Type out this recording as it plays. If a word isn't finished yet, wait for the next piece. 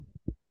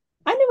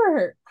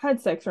never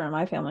had sex around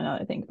my family now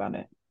that I think about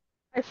it.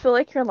 I feel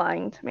like you're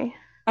lying to me.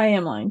 I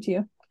am lying to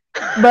you.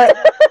 But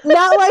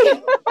not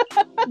like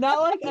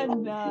not like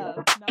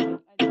enough. Not like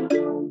enough.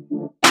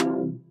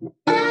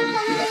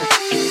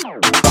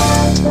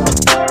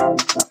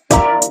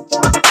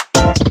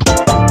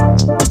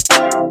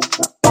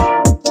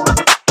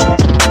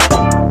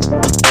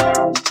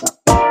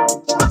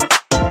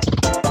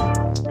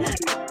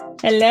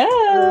 Hello.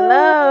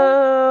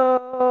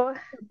 Hello.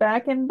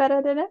 Back and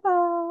better than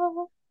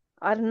ever.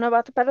 I don't know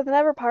about the better than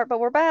ever part, but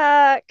we're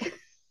back.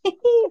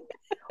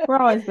 We're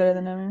always better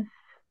than ever.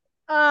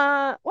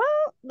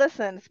 Well,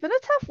 listen, it's been a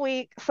tough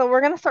week, so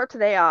we're gonna start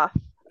today off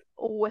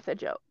with a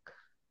joke.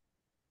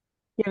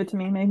 Give it to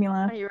me, make me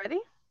laugh. Are you ready?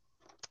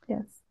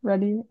 Yes,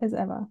 ready as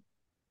ever.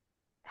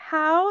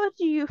 How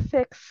do you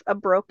fix a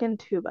broken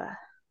tuba?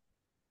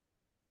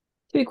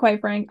 To be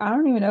quite frank, I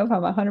don't even know if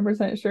I'm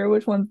 100% sure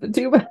which one's the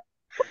tuba.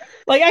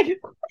 Like I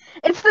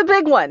It's the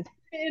big one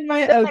in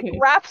my that like okay.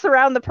 wraps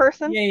around the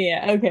person.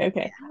 Yeah.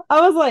 Okay.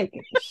 I was like,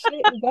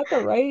 shit, is that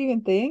the right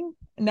even thing?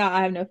 No,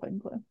 I have no fucking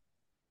clue.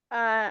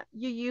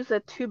 You use a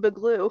tuba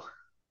glue.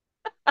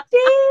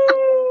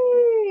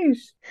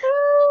 Sheesh.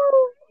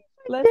 Oh,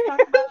 let's talk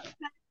about sex,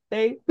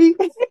 baby.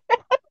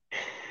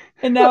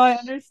 And now I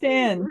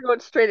understand. We're going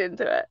straight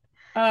into it.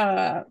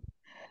 Uh,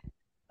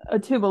 a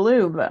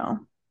tubaloo though.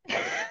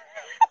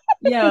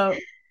 Yo,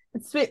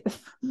 it's going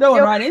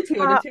Yo, right into it.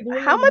 A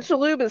how tubaloo. much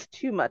lube is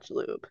too much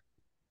lube?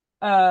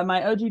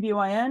 My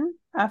OGBYN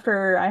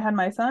after I had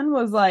my son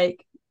was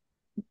like,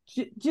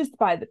 just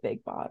buy the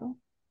big bottle.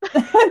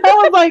 And I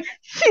was like,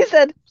 She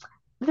said,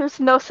 "There's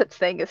no such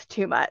thing as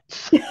too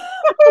much." I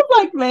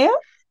was like, ma'am,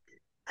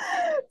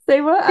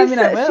 say what? I She mean,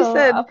 I said, she will.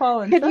 said, I'll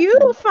follow "Could you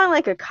instructions. find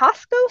like a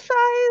Costco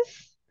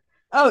size?"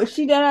 Oh,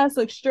 she dead ass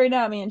looked straight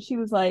at me and she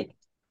was like,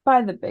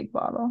 buy the big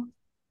bottle.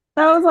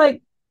 I was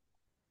like,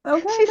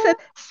 okay, She man. said,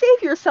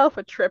 "Save yourself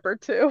a trip or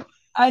two."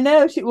 I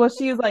know she was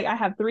like, I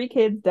have three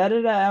kids, da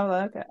da da. I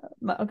was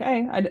like,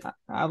 okay,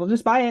 I will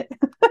just buy it.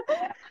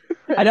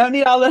 I don't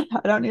need all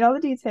the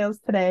details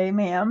today,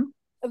 ma'am.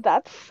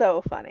 That's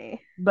so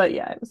funny. But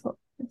yeah, it was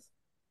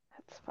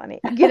That's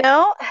funny.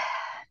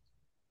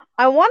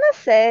 I want to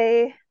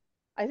say,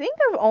 I think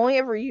I've only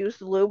ever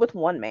used lube with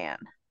one man.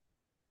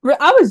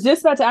 I was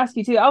just about to ask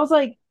you too. I was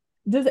like,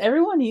 does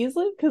everyone use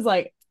lube? Because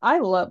like I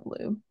love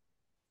lube.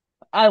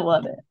 I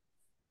love it.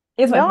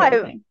 It's my No,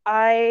 favorite I thing.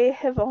 I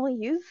have only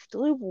used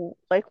lube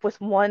like with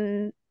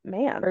one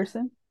man.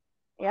 Person.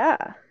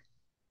 Yeah,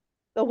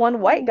 the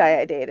one white Wild. guy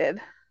I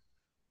dated.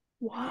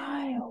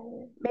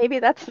 Wild. Maybe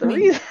that's I the mean,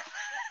 reason.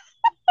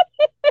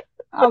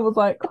 I was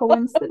like,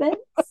 coincidence?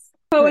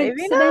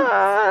 Maybe Coincidence?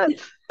 not.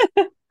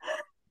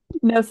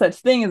 No such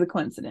thing as a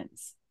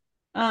coincidence.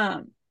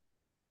 Um,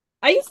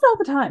 I use it all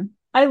the time.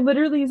 I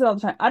literally use it all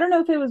the time. I don't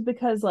know if it was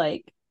because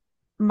like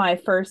my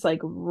first like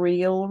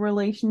real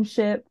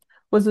relationship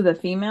was with a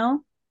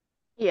female.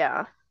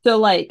 Yeah. So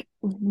like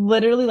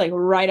literally like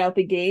right out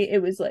the gate,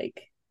 it was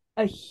like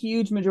a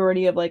huge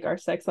majority of like our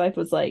sex life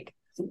was like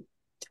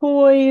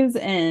toys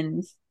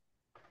and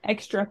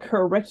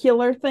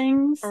extracurricular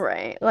things,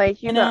 Right.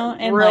 Like you you got know,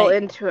 and real like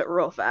into it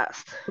real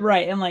fast.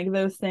 right, and like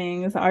those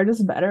things are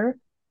just better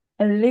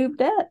and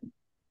lubed up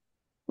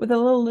with a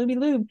little looby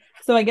lube.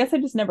 So I guess I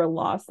just never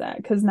lost that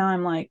because now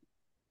I'm like,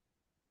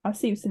 I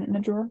see you sitting in a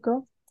drawer,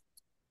 girl.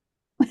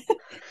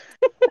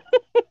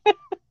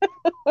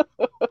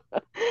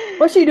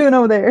 What's she doing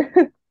over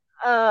there?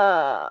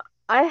 Uh,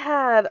 I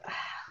had,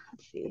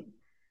 let's see,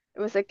 it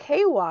was a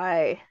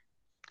KY,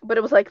 but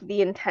it was like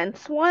the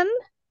intense one,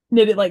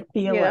 Did it like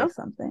feel you know? like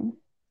something?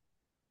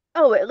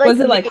 Oh, it Was like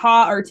it like made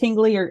hot or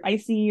tingly or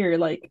icy or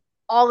like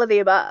all of the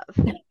above.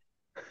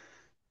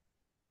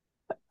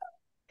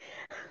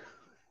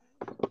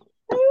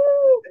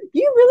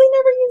 you really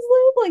never use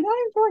lube? Like not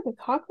even for like a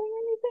cock ring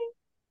or anything?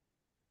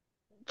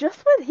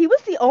 Just with, he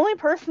was the only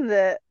person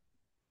that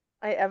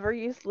I ever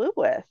used lube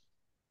with.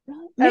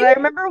 Really? And Maybe I I'm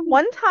remember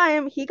one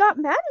time he got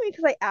mad at me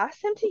because I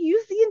asked him to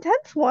use the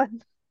intense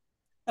one.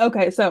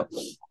 okay, so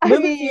I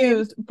lube is mean,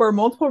 used for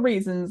multiple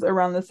reasons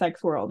around the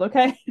sex world,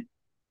 okay?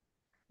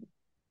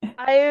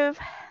 I've,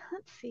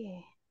 let's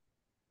see.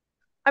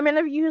 I mean,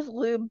 I've used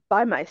lube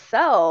by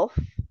myself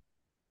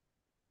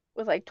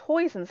with like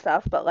toys and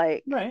stuff, but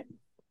like, Right.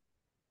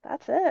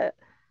 that's it.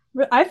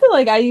 But I feel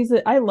like I use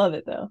it. I love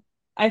it though.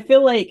 I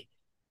feel like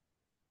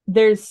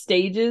there's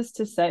stages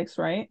to sex,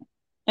 right?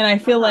 And I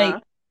feel Uh-huh.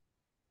 like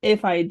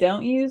if I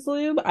don't use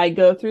lube, I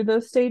go through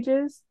those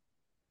stages.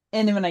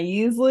 And then when I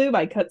use lube,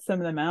 I cut some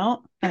of them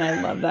out. And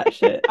I love that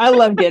shit. I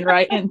love getting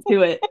right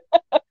into it.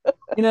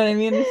 You know what I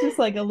mean? It's just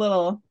like a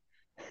little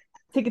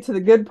take it to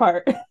the good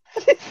part.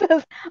 She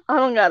says, I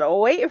don't gotta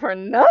wait for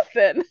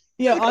nothing.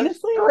 Yeah, Just go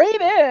honestly,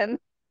 straight in.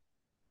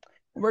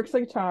 works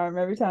like a charm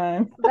every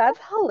time. That's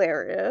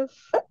hilarious.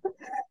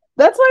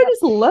 That's why I That's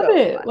just love so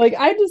it. Like funny.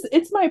 I just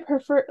it's my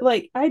prefer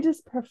like I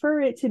just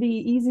prefer it to be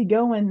easy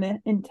going the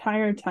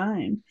entire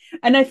time.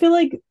 And I feel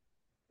like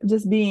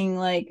just being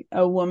like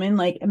a woman,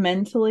 like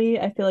mentally,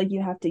 I feel like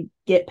you have to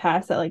get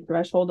past that like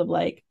threshold of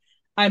like,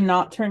 I'm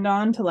not turned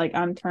on to like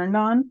I'm turned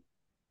on.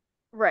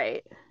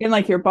 Right. And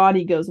like your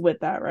body goes with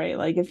that, right?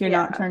 Like if you're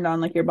not Yeah. turned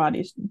on, like your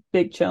body's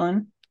big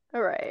chilling.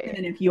 And Right.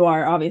 then if you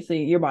are,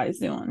 obviously your body's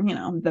doing,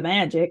 the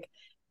magic.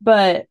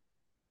 But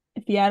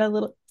if you add a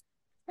little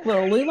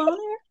lube on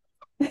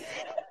there,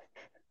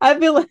 I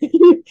feel like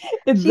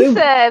it's She zooming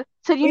said,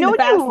 in the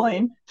fast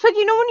lane.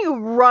 when you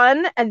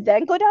run and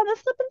then go down the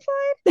slip and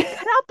slide?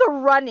 Cut out the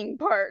running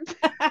part.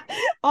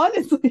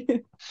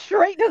 Honestly.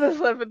 Straight to the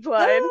slip and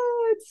slide.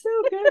 Oh, it's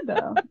so good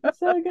though. It's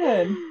so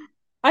good.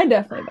 I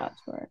definitely vouch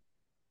for it.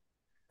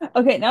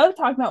 Okay, now that we're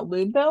talking about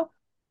lube though,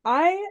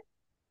 I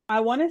I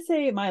want to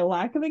say my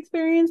lack of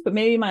experience, but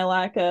maybe my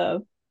lack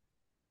of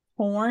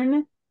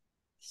porn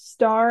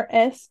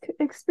star-esque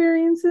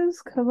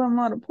experiences because I'm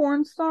not a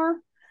porn star.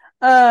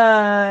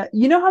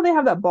 You know how they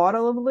have that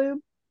bottle of lube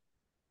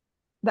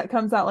that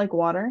comes out like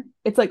water?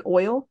 It's like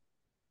oil.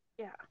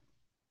 Yeah.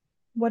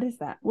 What is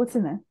that? What's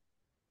in there?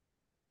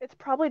 It's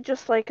probably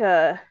just like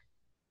a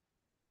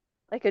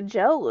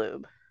gel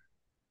lube.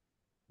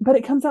 But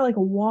it comes out like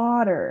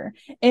water.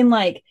 And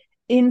like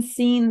in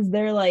scenes,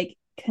 they're like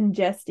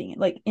congesting,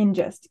 like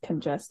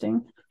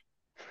congesting.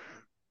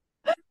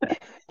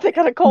 They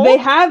got a They cold?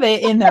 have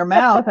it in their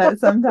mouth at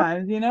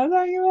sometimes, you know what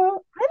I'm talking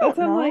about? I That's don't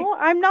what I'm like, know.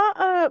 I'm not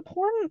a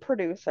porn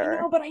I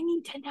know, producer. but I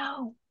need to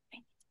know.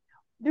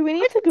 Do we I'm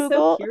need to just so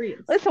Google?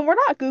 curious. Listen, we're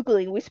not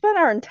Googling. We spent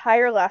our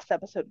entire last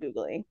episode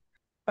Googling.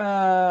 Do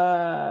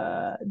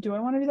I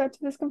want to do that to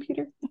this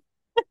computer?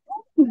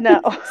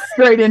 No.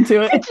 Straight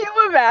into it. Could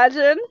you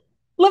imagine?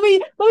 Let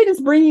me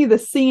just bring you the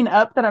scene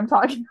up that I'm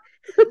talking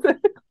about.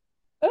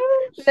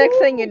 Oh Next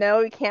thing you shit. know,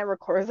 you can't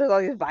record. There's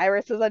all these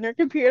viruses on your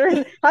computer. I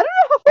don't know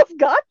how this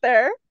got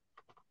there.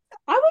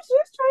 I was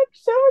just trying to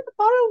show her the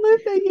bottle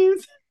lid they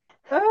use.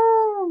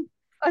 Oh.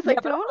 I was Yeah,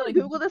 like, do but I I'm want to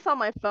really Google this on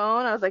my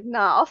phone? I was like,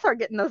 nah, I'll start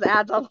getting those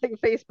ads on like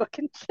Facebook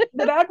and shit.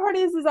 the bad part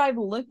is I've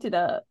looked it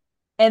up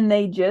and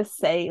they just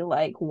say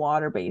like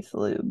water-based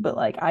lube, but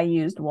like I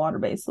used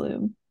water-based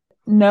lube.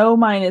 No,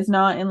 mine is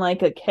not in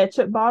like a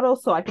ketchup bottle,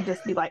 so I could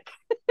just be like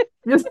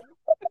just,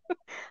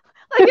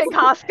 Like at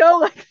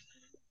Costco, like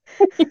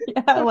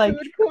yeah, the like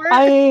food court.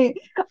 I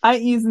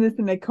ain't using this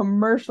in a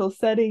commercial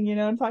setting, you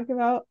know what I'm talking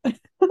about?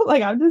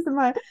 Like I'm just in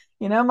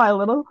my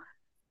little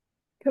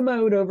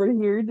commode over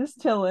here,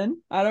 just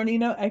chilling. I don't need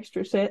no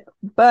extra shit,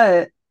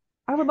 but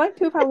I would like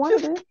to if I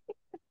wanted Just, it.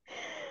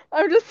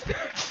 I'm just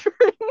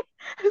picturing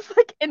it's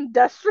like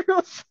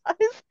industrial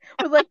size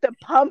with like the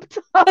pump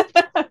top.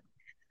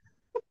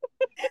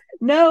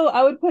 No,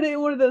 I would put it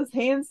in one of those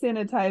hand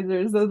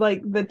sanitizers, those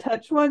like the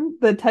touch ones,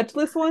 the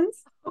touchless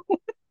ones.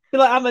 Be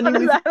like, I'm a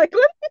new.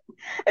 Automatically.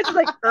 It's just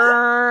like,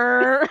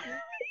 could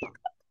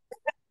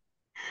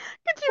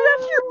you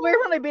imagine your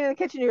boyfriend like being in the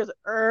kitchen? He goes,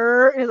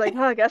 and he's like,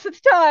 oh, I guess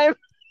it's time.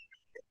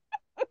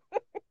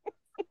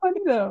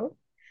 Funny though.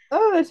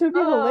 Oh, that should be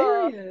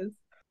Oh, hilarious.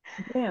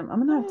 Damn,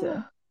 I'm gonna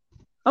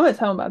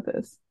tell him about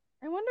this.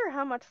 I wonder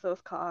how much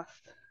those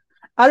cost.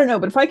 I don't know,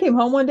 but if I came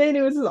home one day and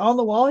it was just on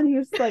the wall and he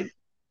was like,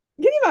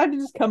 can you imagine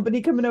just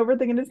company coming over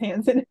thinking his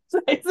hands in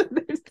his face?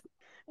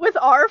 With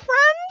our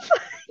friends,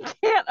 I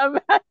can't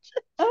imagine.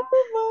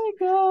 Oh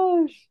my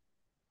gosh.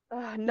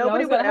 You Nobody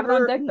always would gotta have it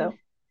on ever, deck though.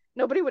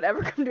 nobody would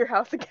ever come to your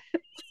house again.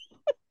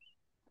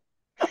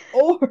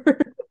 Or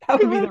that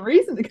would be People the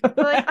reason to go to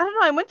are the like, house. I don't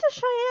know. I went to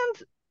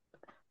Cheyenne's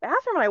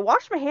bathroom and I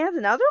washed my hands,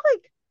 and now they're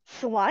like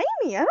slimy.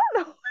 I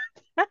don't know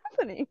what's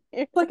happening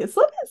here. It's like a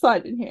slip and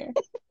slide in here.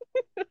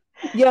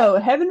 Yo,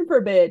 heaven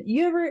forbid.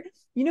 You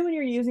know when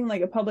you're using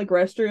like a public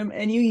restroom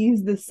and you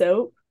use the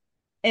soap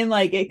and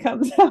like it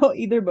comes out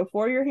either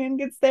before your hand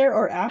gets there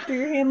or after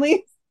your hand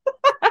leaves?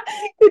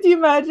 Could you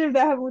imagine if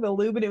that happened with a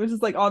lube and it was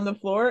just like on the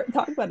floor?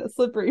 Talk about a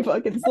slippery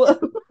fucking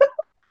slope.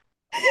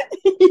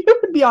 You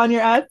would be on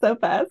your ass so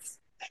fast.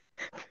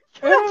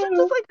 Imagine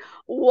just Oh, like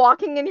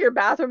walking into your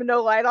bathroom with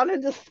no light on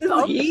and just this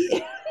stunk.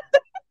 heat.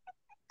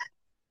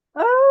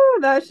 Oh,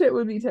 that shit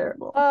would be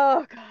terrible.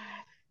 Oh god.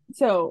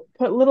 So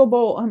put little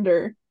bowl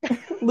under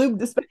lube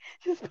dispenser.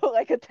 Just put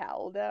like a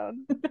towel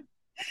down.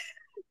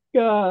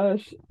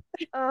 Gosh.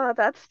 Oh,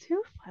 that's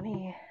too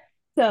funny.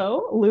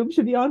 So lube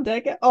should be on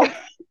deck at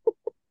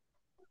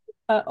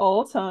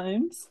all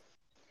times.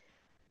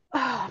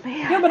 Oh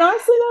Yeah, man. but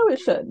honestly though, it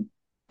should.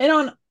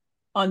 And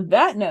on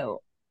that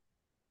note,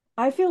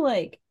 I feel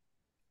like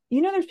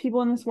there's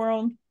people in this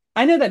world.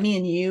 I know that me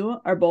and you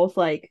are both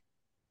like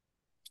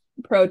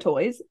pro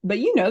toys, but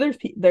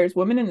there's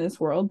women in this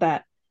world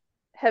that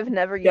Have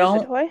never used a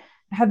don't toy?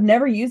 have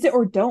never used it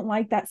or don't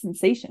like that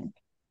sensation.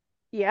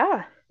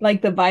 Yeah.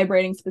 Like the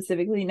vibrating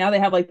specifically. Now they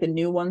have like the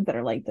new ones that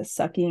are like the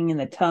sucking and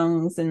the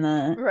tongues and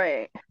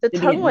Right. The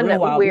they're tongue getting one real that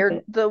wild with weird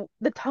it.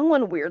 the tongue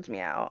one weirds me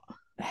out.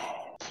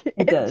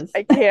 It does.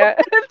 I can't.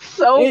 It's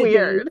so It does.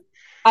 weird.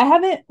 I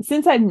haven't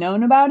since I've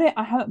known about it,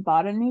 I haven't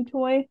bought a new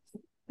toy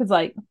because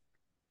like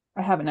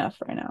I have enough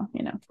right now.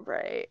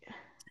 Right.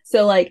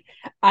 So like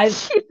I've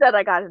She said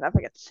I got enough.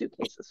 I got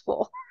suitcases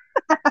full.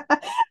 I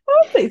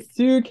don't say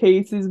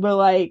suitcases, but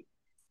like,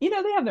 they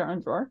have their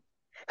own drawer.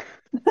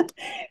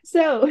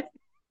 So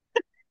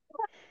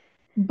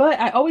But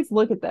I always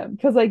look at them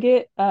because I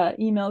get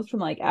emails from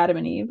like Adam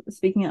and Eve.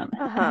 Speaking on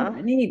Uh-huh. Adam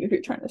and Eve, if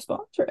you're trying to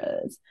sponsor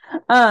us,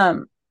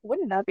 um,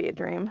 Wouldn't that be a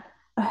dream?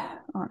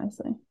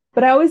 honestly.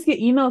 But I always get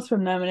emails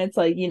from them, and it's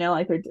like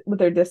like their with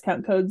their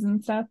discount codes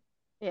and stuff.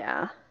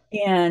 Yeah.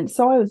 And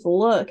so I always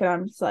look, and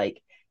I'm just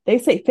like, they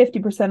say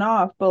 50%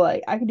 off, but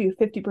like I could do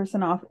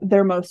 50% off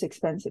their most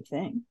expensive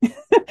thing.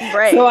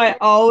 So Right. I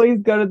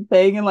always go to the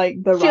thing and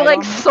like the She write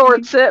like on machine.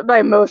 sorts it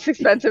by most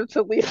expensive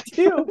to least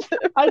Too.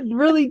 expensive. I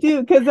really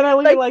do because then I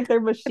look at Like like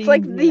their it's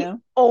like machines, the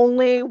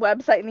only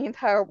website in the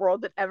entire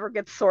world that ever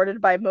gets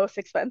sorted by most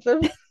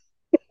expensive.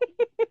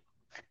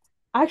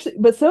 Actually,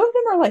 but some of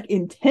them are like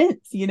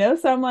intense.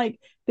 So I'm like,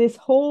 this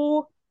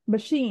whole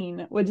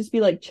machine would just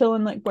be like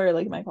chilling, like where,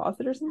 like my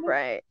closet or something.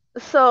 Right.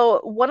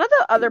 So one of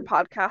the other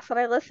podcasts that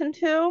I listened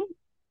to,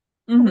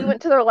 we Mm-hmm.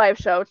 went to their live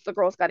show. It's the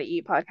Girls Gotta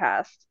Eat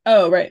podcast.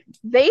 Oh, right.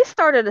 They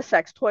started a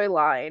sex toy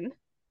line,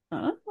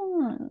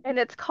 Oh, and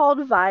it's called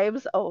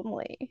Vibes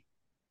Only.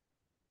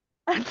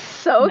 That's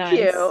so nice.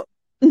 cute.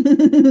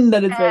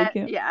 That is very And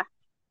cute. yeah.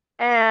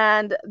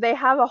 And they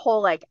have a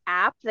whole like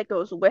app that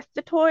goes with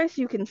the toy,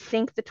 so you can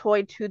sync the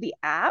toy to the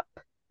app.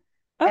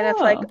 And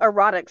it's like Oh,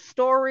 erotic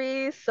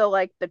stories, so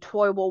like the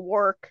toy will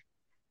work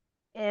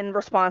in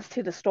response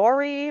to the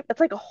story. It's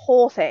like a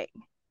whole thing.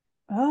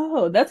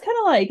 oh, that's kind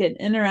of like an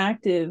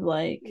interactive,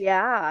 like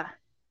Yeah.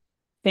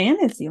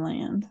 fantasy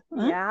land.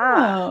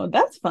 Yeah. Oh,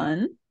 that's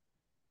fun.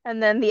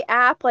 And then the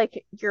app,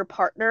 like your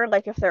partner,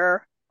 like if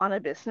they're on a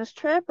business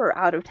trip or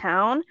out of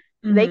town,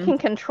 they Mm-hmm. can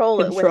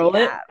control it with the Control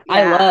it. app.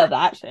 I Yeah. love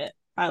that shit.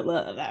 I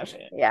love that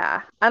shit.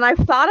 Yeah. And I've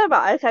thought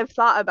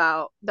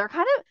about they're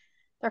kind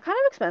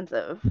of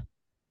expensive,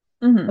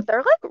 Mm-hmm. but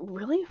they're like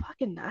really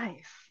fucking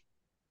nice.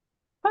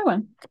 Buy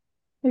one.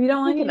 If you I'm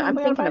don't like it, thinking you I'm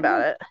gotta thinking buy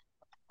about another. it.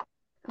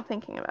 I'm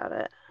thinking about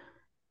it.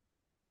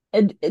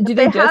 Do If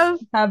they they just have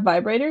have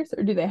vibrators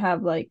or do they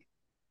have like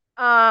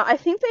I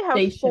think they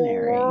have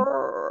stationary?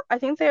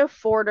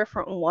 four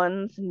different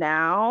ones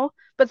now,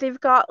 but they've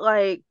got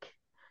like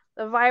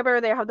the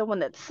Viber, they have the one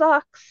that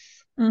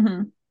sucks,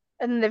 Mm-hmm.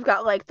 and then they've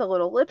got like the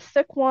little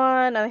lipstick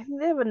one, and I think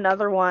they have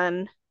another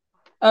one.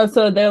 Oh,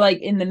 so they're like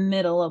in the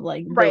middle of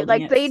like Right, building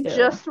like it they still.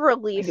 just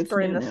Like released it's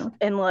during new this new.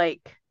 in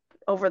like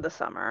over the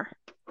summer.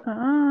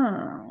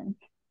 Oh.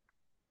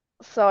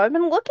 So I've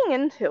been looking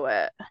into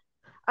it,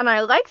 and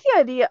I like the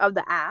idea of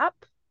the app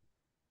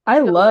I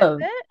to go with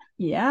love, it.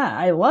 yeah,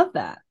 I love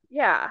that.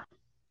 Yeah.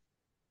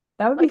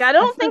 That would Like be, I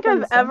I don't feel like think that'd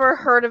I've be so ever interesting.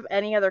 heard of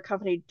any other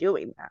company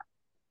doing that,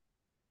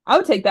 I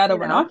would take that you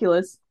over an know?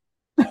 Oculus.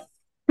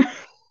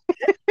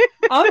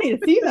 I don't need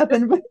to see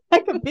nothing, but I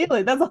can feel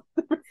it. That's all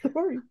the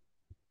story.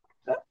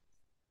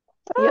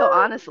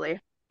 Honestly.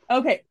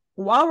 Okay,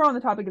 while we're on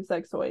the topic of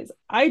sex toys,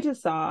 I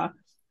just saw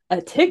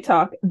a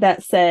TikTok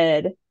that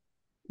said,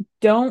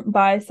 don't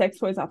buy sex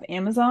toys off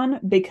Amazon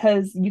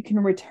because you can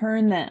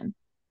return them.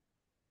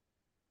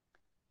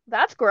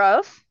 That's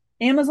gross.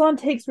 Amazon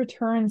takes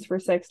returns for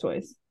sex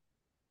toys.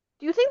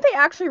 Do you think they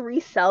actually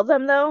resell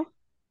them though?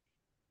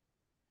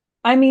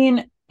 I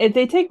mean, if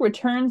they take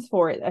returns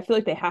for it, I feel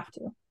like they have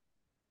to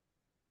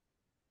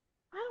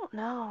I don't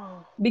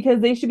know.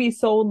 because they should be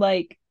sold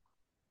like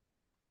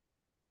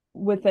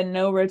with a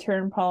no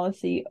return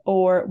policy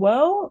or,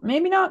 well,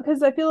 maybe not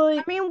because I feel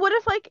I like, mean, what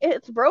if like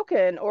it's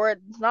broken or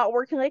it's not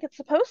working like it's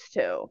supposed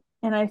to?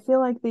 and I feel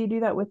like they do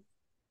that with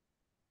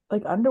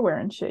like underwear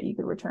and shit you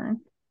could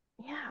return.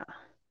 Yeah.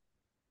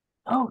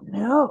 Oh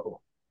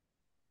no.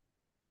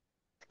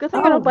 Good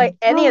thing I don't Oh buy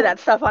any of no. that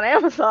stuff on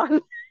Amazon.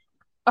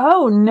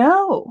 Oh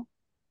no.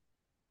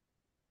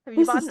 Have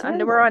you This bought is an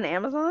underwear terrible. on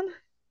Amazon?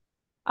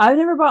 I've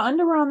never bought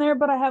underwear on there,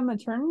 but I have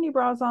maternity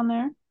bras on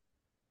there.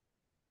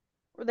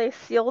 Were they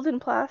sealed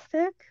in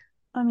plastic?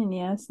 I mean,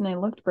 yes, and they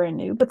looked brand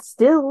new, but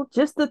still,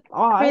 just the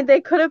I thought. mean,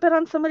 they could have been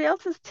on somebody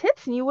else's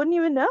tits and you wouldn't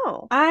even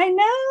know. I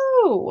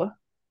know.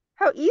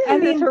 How easy I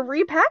is it to mean,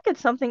 repackage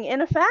something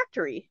in a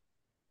factory?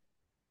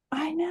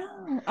 I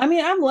know. I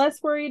mean, I'm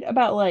less worried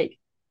about like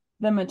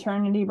the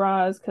maternity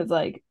bras because,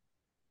 like,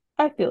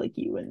 I feel like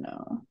you would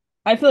know.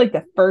 I feel like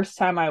the first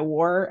time I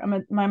wore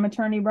my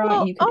maternity bra,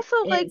 Well, you could also,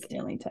 like,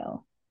 instantly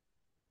tell.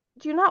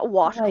 do you not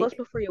wash clothes Like,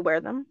 before you wear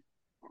them?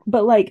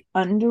 but like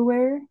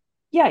underwear,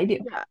 yeah, I do.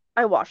 Yeah,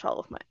 I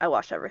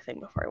wash everything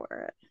before I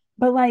wear it.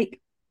 But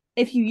like,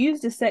 if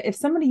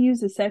somebody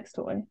used a sex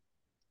toy,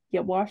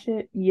 you wash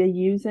it, you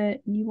use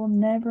it, you will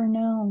never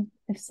know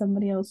if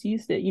somebody else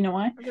used it. You know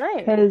why?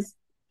 Right, Because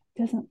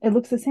it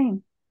looks the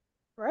same.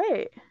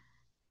 right.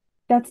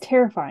 That's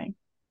terrifying.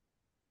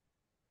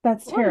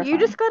 That's Well, you terrifying.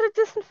 just gotta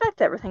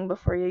disinfect everything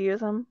before you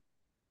use them.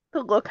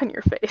 The look on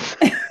your face.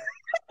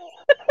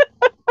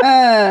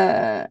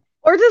 Uh,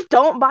 Or just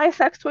don't buy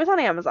sex toys on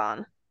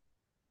Amazon.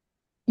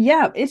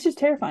 yeah, it's just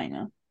terrifying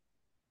though.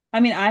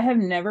 I mean, I have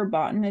never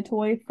bought a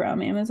toy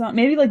from Amazon.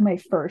 Maybe like my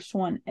first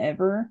one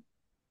ever.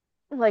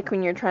 Like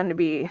when you're trying to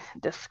be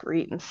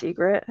discreet and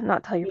secret and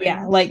not tell your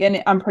Yeah, parents. like,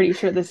 and I'm pretty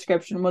sure the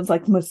description was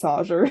like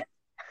massager.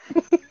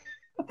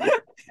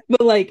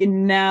 But like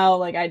now,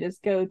 like I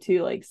just go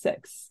to like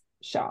sex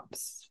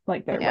shops,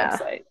 like their Yeah.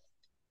 website.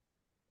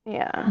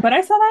 Yeah. But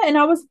I saw that and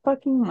I was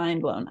fucking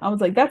mind blown. I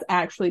was like, that's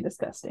actually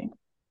disgusting.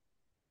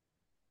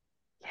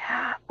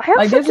 Yeah. I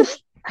Like also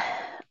just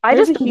I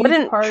there's a just huge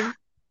wouldn't part.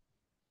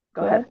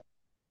 go Go ahead.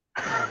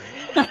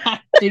 ahead.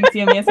 Jinx,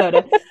 you owe me a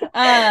soda.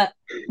 Uh,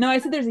 no, I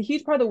said there's a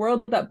huge part of the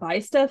world that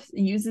buys stuff,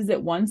 uses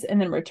it once, and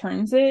then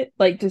returns it,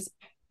 like just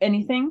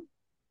anything.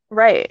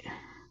 Right.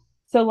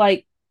 So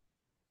like,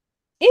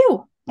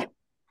 ew,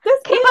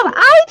 that's Okay, but ew.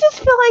 I just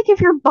feel like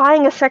if you're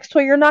buying a sex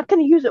toy, you're not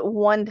going to use it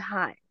one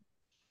time.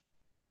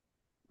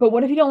 But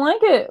what if you don't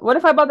like it? What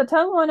if I bought the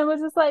tongue one and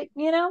was just like,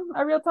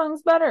 a real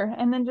tongue's better,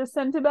 and then just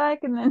sent it back,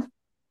 and then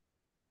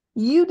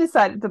you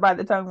decided to buy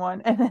the tongue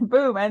one, and then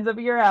boom, ends up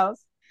at your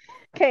house.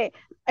 Okay,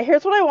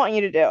 here's what I want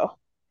you to do.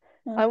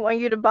 Huh. I want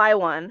you to buy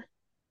one.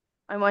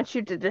 I want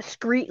you to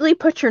discreetly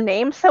put your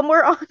name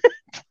somewhere on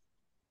it,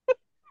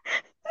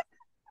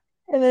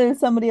 And then if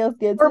somebody else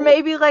gets or it,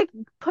 maybe like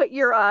put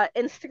your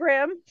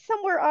Instagram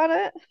somewhere on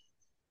it.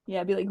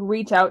 yeah, be like,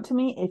 reach out to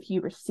me if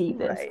you receive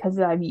this Right. because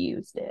I've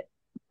used it.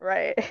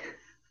 Right.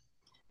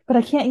 But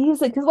I can't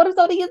use it because what if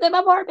somebody uses it in my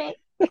apartment?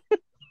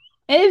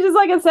 And it's just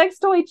like a sex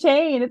toy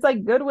chain. It's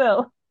like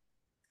Goodwill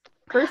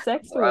for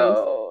sex toys.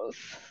 Gross.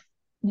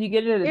 Do you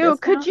get it at a Ew,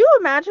 could discount? you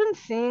imagine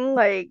seeing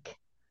like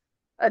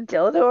a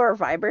dildo or a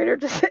vibrator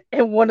just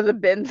in one of the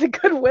bins at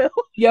Goodwill?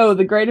 Yo,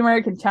 the Great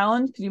American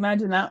Challenge. Could you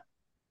imagine that?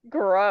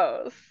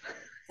 Gross.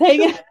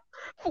 Hanging Just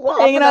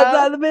hanging flopping up.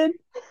 outside the bin.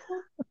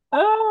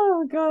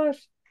 Oh gosh.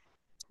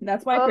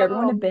 That's why for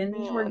everyone Oh to binge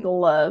wear man.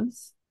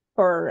 gloves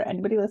for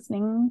anybody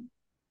listening.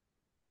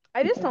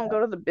 I just don't go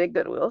to the big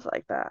Goodwills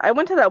like that. I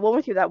went to that one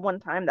with you that one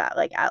time, that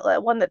like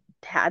outlet one that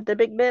had the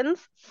big bins.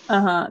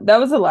 Uh-huh. That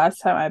was the last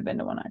time I've been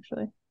to one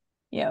actually.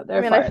 Yeah, I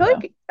they're mean, I fire feel though.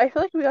 like I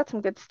feel like we got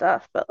some good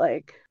stuff, but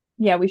like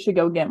Yeah, we should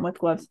go again with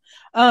gloves.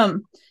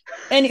 Um,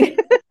 any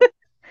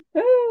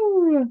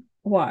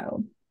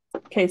wild.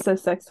 Okay, so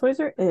sex toys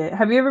are it.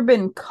 Have you ever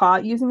been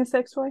caught using a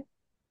sex toy?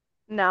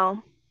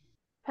 no.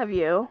 Have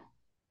you?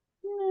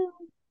 No.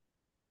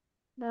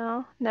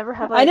 No, never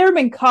have I never like.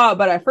 been caught,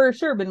 but I for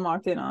sure been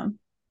walked in on.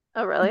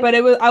 Oh, really? But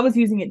I was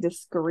using it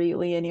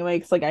discreetly anyway,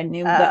 because like I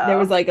knew that there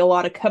was Oh. like a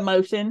lot of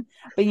commotion.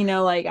 But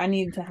like I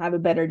needed to have a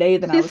better day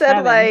than I She was said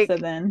having. So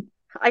like then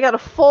I got a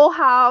full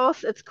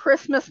house. It's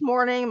Christmas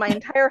morning. My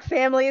entire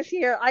family is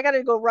here. I got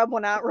to go rub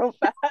one out real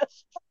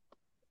fast.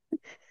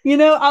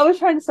 I was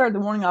trying to start the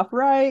morning off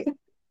right.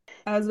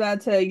 I was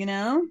about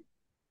to,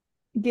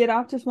 get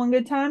off just one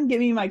good time, give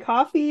me my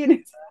coffee, and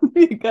it's gonna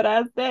be a good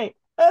ass day.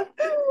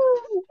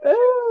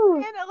 Oh.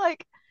 And at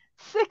like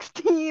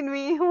 16,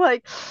 me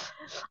like,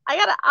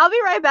 I'll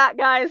be right back,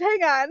 guys.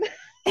 Hang on.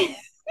 I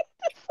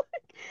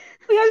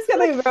just Just like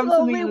gotta grab something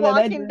slowly in the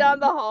walking down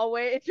the bedroom.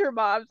 hallway at your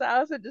mom's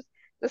house and just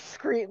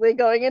discreetly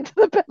going into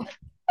the bed.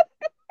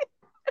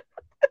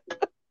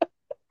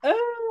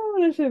 Oh,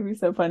 that should be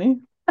so funny.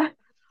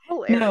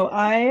 No, Hilarious.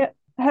 I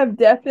have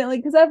definitely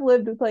because I've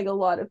lived with like a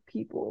lot of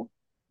people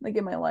like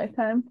in my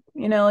lifetime.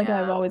 Like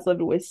I've Yeah. always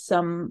lived with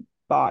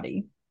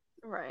somebody,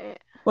 Right.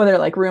 whether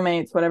like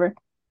roommates, whatever.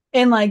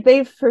 And like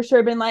they've for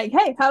sure been like,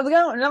 "Hey, how's it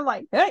going?" And I'm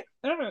like, "Hey,"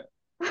 and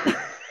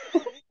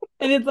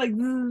it's like,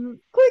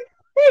 click,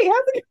 "Hey,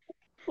 how's it going?"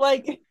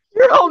 Like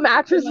Your whole it's been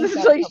mattress like is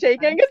that a like couple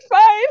shaking. times. It's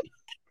fine.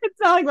 It's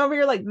not like over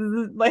here like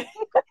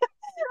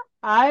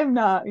I'm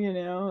not,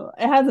 it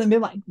hasn't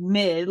been like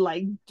mid,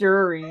 like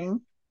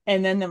during,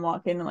 and then them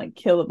walk in and like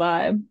kill the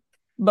vibe.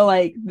 But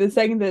like the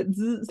second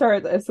that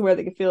starts, I swear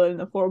they could feel it in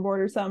the floorboard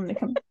or something. They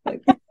come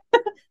like,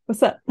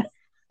 "What's up?"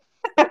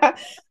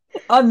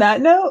 On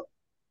that note,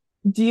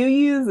 do you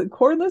use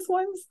cordless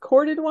ones,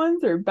 corded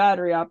ones, or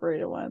battery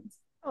operated ones?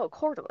 Oh,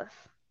 cordless.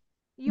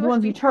 The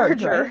ones you USB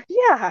charge, right? charger.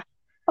 Yeah.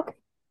 Okay.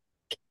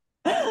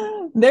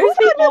 Who's There's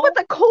out there with people.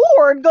 a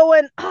cord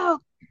going, oh,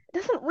 it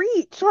doesn't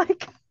reach?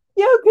 Like,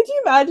 Yo, could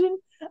you imagine?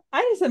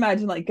 I just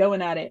imagine like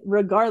going at it,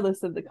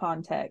 regardless of the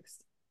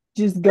context,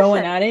 just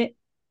going listen, at it,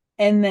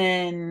 and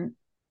then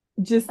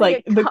just like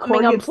like it the coming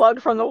cord gets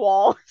unplugged from the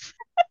wall.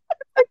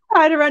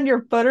 tied around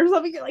your foot or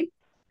something. You're like,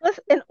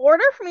 Listen, in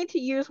order for me to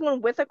use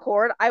one with a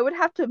cord, I would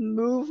have to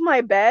move my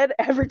bed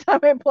every time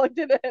I plugged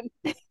it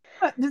in.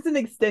 just an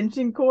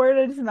extension cord.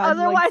 I just imagine like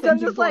Otherwise, I'm extension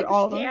just cord like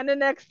all of them. standing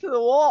next to the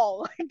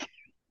wall. Like,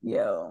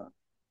 Yo.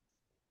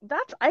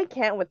 that's I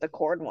can't with the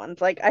cord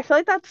ones. Like, I feel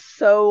like that's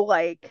so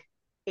like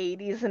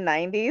 80s and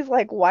 90s.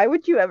 Like, why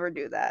would you ever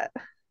do that?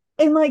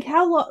 And like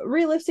how long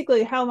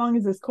realistically, how long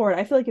is this cord?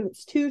 I feel like if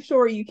it's too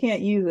short, you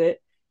can't use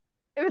it.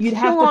 If You'd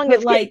it's too have to long, put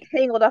it's getting like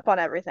tangled up on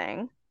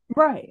everything.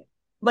 right.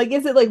 Like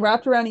is it like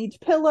wrapped around each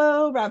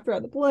pillow, wrapped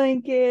around the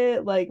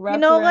blanket, like You wrapped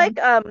know, like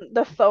around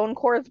the phone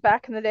cords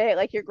back in the day at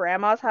like your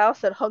grandma's house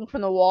that hung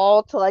from the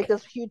wall to like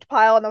this huge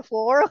pile on the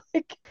floor.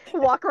 Like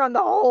walk around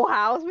the whole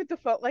house with the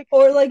phone. Like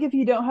or like if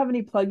you don't have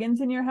any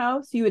plugins in your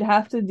house, you would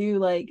have to do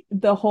like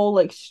the whole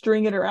like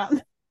string it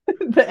around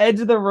the edge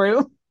of the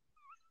room.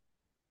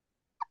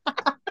 you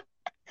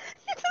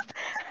just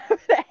have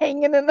it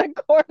hanging in the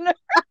corner.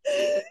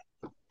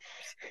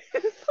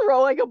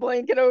 Throw like a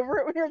blanket over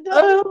it when you're done.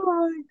 Oh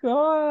my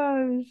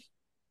gosh.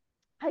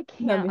 I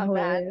That'd can't be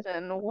hilarious.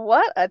 imagine.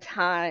 What a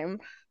time.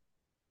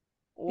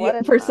 What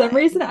a For some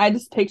reason, time. I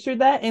just pictured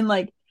that, and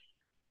like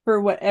for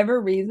whatever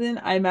reason,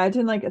 I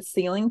imagine like a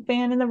ceiling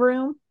fan in the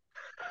room,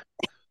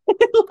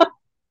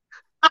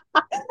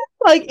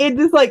 like it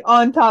just like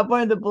on top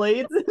one of the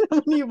blades.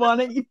 And when you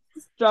want it, you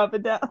just drop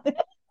it down.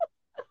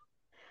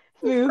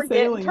 You Smooth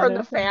forget and sailing, you turn know,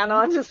 the from fan there.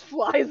 on, just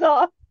flies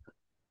off.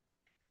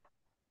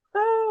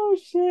 Oh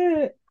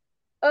shit,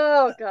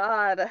 Oh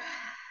God.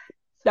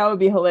 that would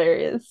be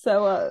hilarious.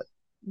 So,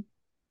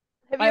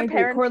 Have I your agree.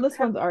 parents Cordless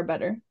ones are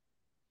better.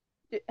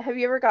 have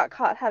you ever got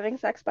caught having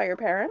sex by your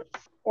parents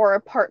or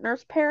a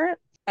partner's parent?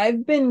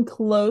 I've been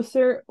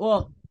closer.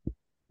 Well,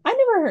 I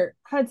never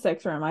had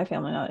sex around my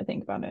family. Now that I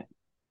think about it,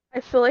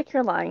 I feel like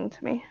you're lying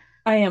to me.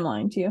 I am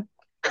lying to you,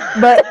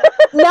 but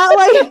not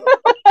like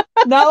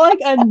not like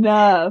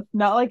enough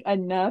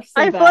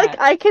so I feel like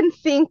that I can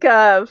think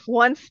of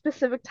one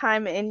specific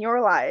time in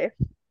your life.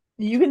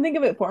 you can think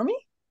of it for me.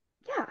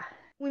 Yeah.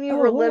 When you Oh,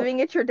 were well,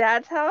 living at your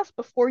dad's house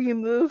before you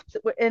moved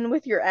in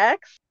with your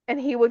ex and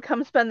he would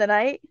come spend the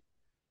night.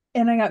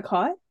 and I got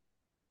caught.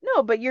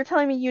 No, but you're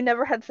telling me you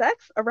never had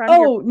sex around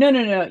your. Oh, no,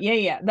 no, no. Yeah,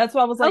 yeah. That's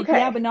why I was like, yeah,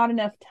 Okay. but not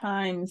enough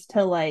times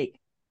to like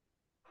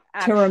to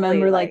Actually,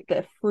 remember like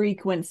like, the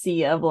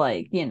frequency of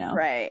like,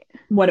 right.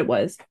 what it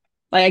was.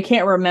 Like I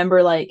can't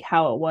remember like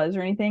how it was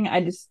or anything.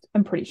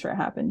 I'm pretty sure it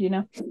happened.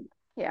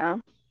 Yeah.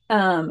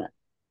 Um,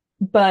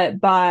 but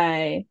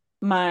by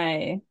my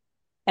Your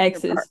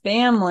ex's part.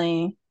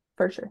 family,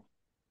 for sure.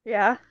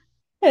 Yeah.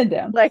 Head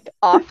down. Like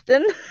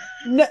often.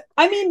 No,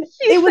 I mean,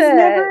 She said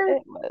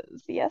it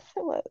was. Yes,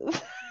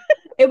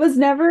 it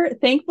was.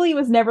 thankfully, it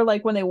was never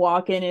like when they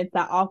walk in, it's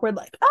that awkward,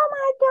 like, oh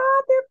my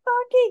God, they're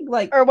fucking.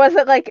 Like, Or was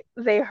it like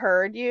they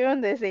heard you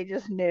and they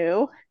just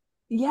knew?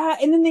 yeah.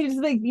 And then they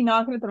just like be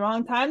knocking at the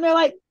wrong time. They're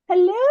like,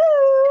 hello.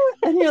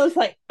 And you're just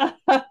like,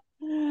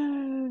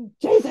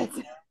 Jesus.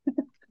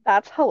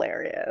 That's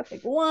hilarious.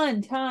 Like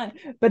one time.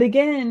 But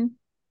again,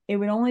 it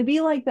would only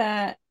be like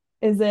that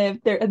as if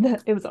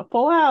it was a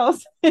full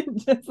house.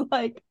 Just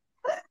like,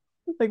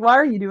 why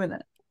are you doing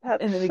that in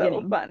That's the so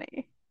beginning?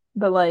 funny.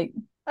 But like,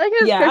 I can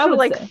just yeah, I picture would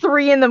like say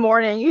 3 in the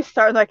morning. You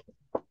start like,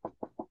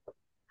 hello.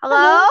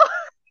 hello?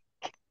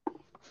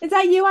 Is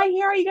that you? I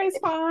hear. Are you guys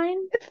fine?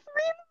 It's 3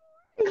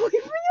 in the morning.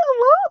 Leave me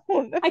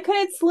alone. I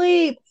couldn't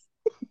sleep.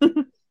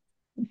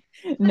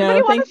 Anybody No, want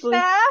a thankfully,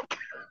 snack?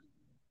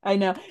 I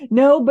know.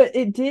 No, but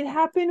it did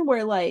happen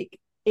where like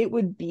it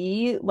would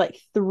be like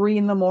 3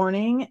 in the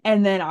morning,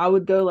 and then I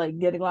would go like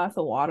get a glass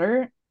of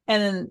water,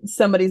 and then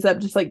somebody's up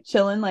just like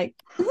chilling, like,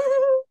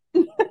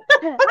 and then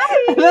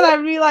Hi.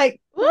 I'd be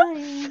like,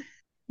 Whoops. hi.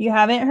 You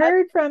haven't That,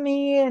 heard from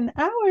me in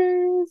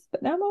hours,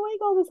 but now I'm awake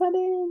all of a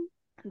sudden.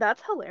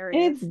 that's And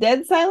hilarious. it's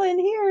dead silent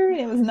here,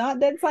 and it was not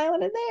dead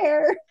silent in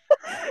there.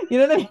 You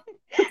know what I mean?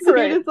 So you're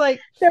Right. just like,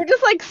 They're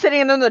just like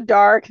sitting in the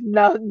dark,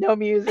 no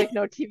music,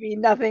 no TV,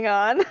 nothing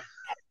on.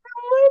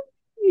 what?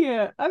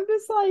 Yeah, I'm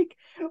just like,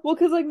 well,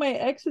 because like my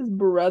ex's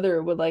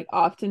brother would like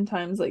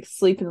oftentimes like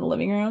sleep in the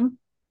living room,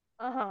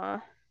 Uh-huh.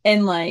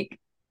 and like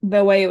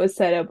the way it was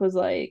set up was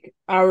like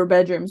our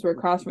bedrooms were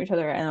across from each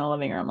other and the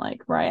living room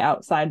like right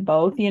outside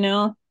both.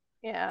 Yeah.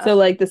 So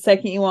like the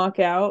second you walk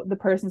out, the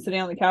person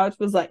sitting on the couch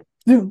was like,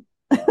 boom,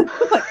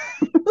 like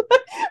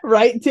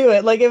right to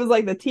it. Like it was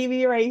like the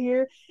TV right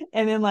here,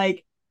 and then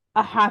like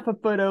a half a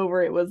foot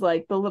over, it was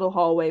like the little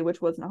hallway,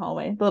 which wasn't a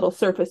hallway, the little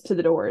surface to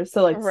the doors.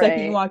 So like the second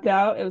you Right. walked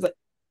out, it was like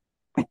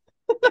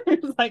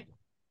it was like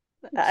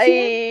shit,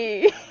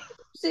 I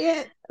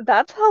shit.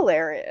 That's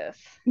hilarious.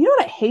 You know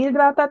what I hated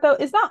about that though?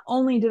 Is not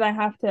only did I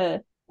have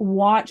to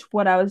watch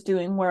what I was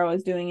doing, where I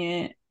was doing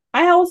it,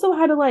 I also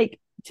had to like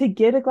to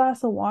get a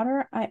glass of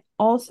water. I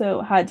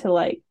also had to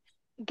like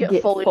Get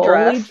get fully fully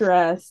dressed.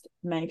 dressed,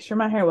 make sure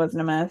my hair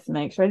wasn't a mess,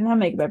 make sure I didn't have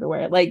makeup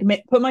everywhere, like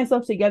put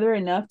myself together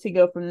enough to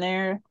go from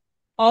there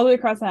all the way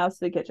across the house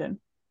to the kitchen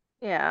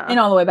Yeah. and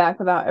all the way back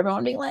without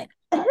everyone being like,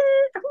 you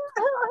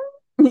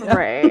know?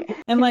 Right.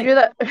 And Can you do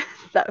like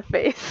that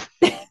face?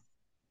 because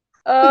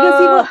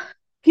Uh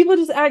people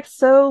just act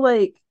so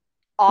like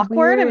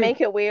Awkward and weird.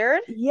 make it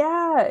weird?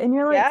 Yeah, and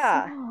you're like,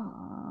 Yeah.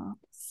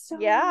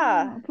 stop,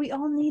 Yeah. stop. We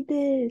all need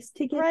this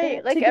to get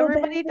Right. that to Like go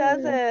everybody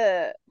does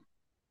better. it.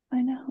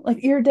 I know.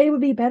 Like your day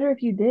would be better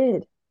if you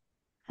did.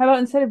 How about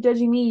instead of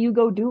judging me, you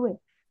go do it.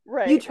 You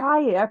Right.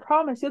 try it. I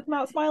promise you'll come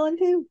out smiling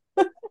too.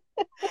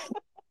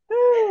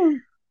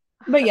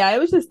 But yeah, it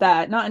was just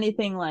that. Not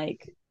anything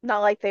like, Not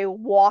like they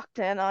walked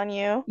in on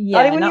you. Not yeah,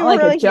 even when not you were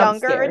like a really jump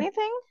younger or scare.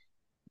 anything?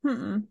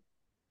 Mm-mm.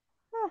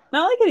 Huh.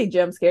 Not like any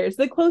jump scares.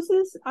 The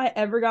closest I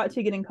ever got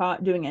to getting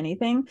caught doing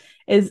anything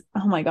is,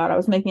 oh my God, I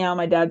was making out on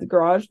my dad's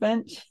garage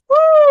bench.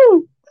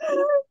 Woo!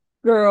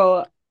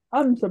 Girl,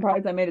 I'm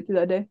surprised I made it through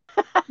that day.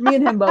 Me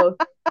and him both.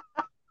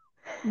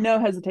 No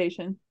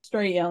hesitation.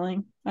 Straight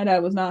yelling. My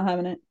dad was not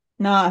having it.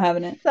 Not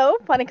having it. So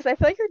funny because I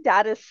feel like your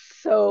dad is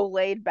so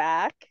laid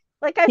back.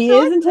 Like He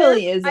is until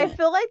he I isn't.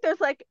 feel like there's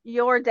like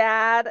your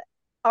dad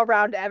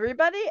around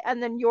everybody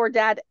and then your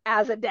dad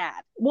as a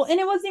dad. Well, and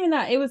it wasn't even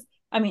that. It was,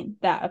 I mean,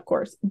 that, of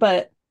course,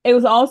 but it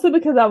was also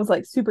because I was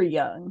like super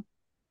young.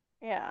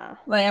 Yeah.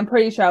 Like, I'm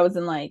pretty sure I was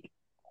in like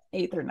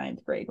eighth or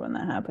ninth grade when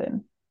that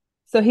happened.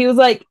 So he was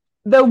like,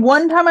 the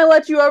one time I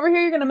let you over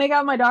here, you're gonna make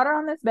out with my daughter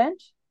on this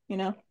bench, you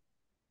know?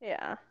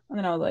 Yeah. And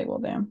then I was like, well,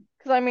 damn.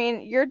 Because I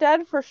mean, your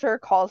dad for sure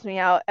calls me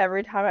out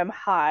every time I'm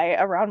high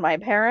around my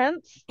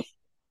parents.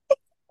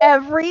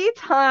 Every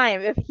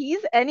time. If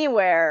he's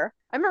anywhere.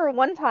 I remember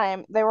one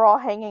time they were all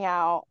hanging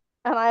out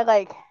and I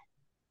like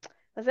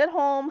was at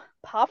home,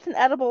 popped an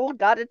edible,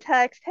 got a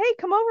text, hey,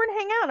 come over and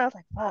hang out. And I was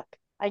like, fuck.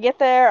 I get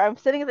there, I'm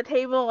sitting at the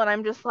table and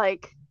I'm just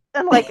like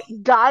and like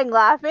dying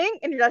laughing,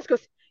 and your dad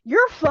goes,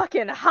 you're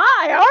fucking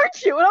high,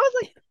 aren't you? And I was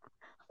like,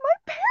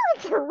 my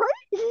parents are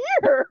right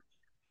here.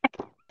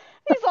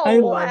 He's I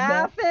all love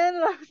that. laughing,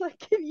 and I was like,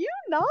 can you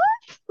not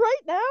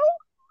right now?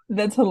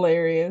 That's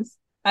hilarious.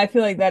 I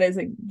feel like that is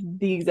like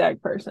the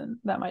exact person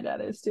that my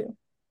dad is too.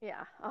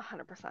 Yeah,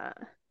 100%.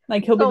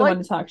 Like he'll be So the one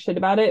like, to talk shit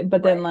about it,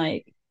 but then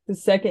right. like the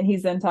second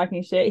he's done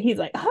talking shit, he's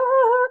like, ah,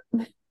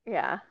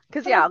 Yeah.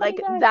 Because, I'm a yeah, funny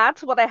like guy.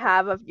 that's what I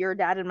have of your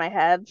dad in my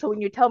head. So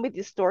when you tell me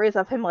these stories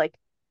of him, like,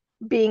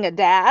 being a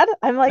dad,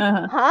 I'm like,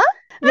 Uh-huh. huh?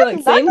 You're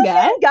That's like, not same the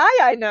guy? same guy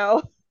I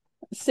know.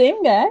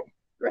 Same guy?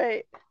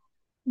 Right.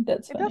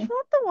 That's Like, that's funny.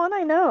 not the one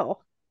I know.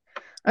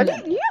 No, You no.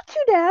 have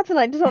two dads and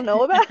I just don't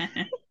know about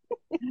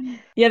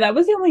Yeah, that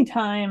was the only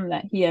time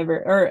that he ever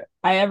or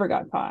I ever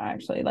got caught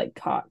actually, like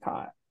caught.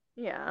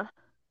 Yeah.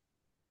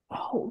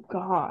 Oh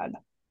God.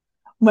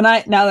 When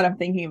I now that I'm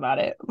thinking about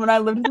it, when I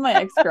lived with my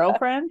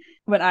ex-girlfriend,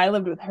 when I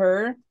lived with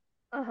her,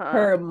 Uh-huh.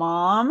 her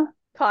mom,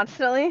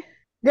 Constantly.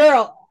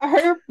 girl,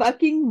 her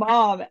fucking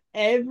mom,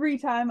 every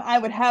time I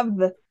would have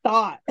the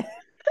thought,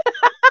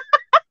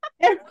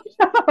 every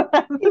time I would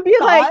have He'd the be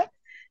thought, like,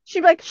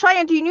 she'd be like,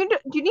 Cheyenne, do you need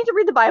to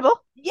read the Bible?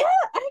 yeah,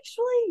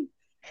 actually.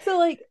 So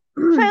like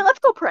Cheyenne, let's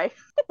go pray.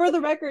 for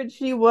the record,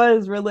 she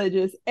was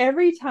religious.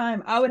 Every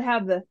time I would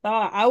have the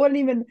thought,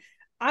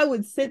 I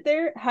would sit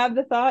there, have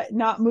the thought,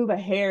 not move a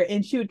hair,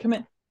 and she would come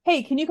in.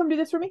 Hey, can you come do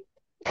this for me?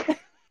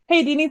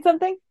 Hey, do you need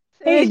something?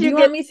 As soon Hey, as do you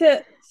want me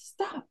to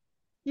stop?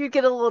 you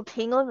get a little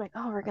tingle, like,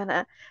 oh, we're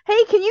gonna,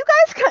 hey, can you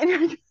guys kind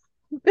of,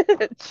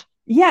 bitch.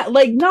 Yeah,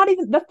 like not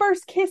even the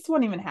first kiss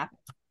won't even happen.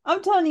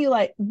 I'm telling you,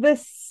 like the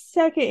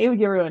second it would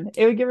get ruined.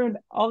 It would get ruined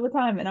all the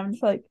time. And I'm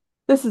just like,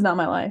 this is not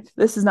my life.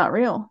 This is not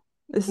real.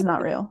 This is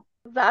not real.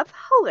 That's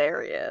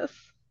hilarious.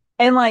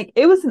 And like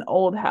it was an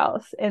old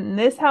house. And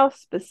this house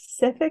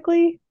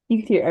specifically, you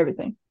could hear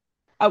everything.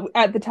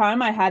 At the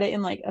time, I had it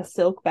in like a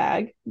silk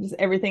bag. Just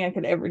everything I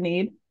could ever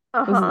need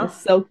was in Uh-huh.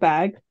 this silk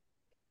bag.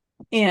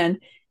 And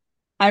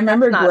I That's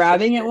remember not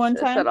grabbing it one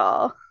suspicious at time.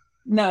 all.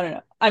 No, no,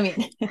 no. I mean,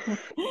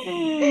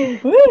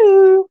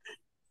 woo.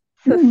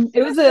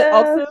 It was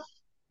also Suspicious.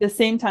 the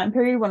same time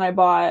period when I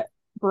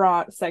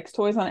brought sex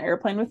toys on an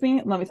airplane with me.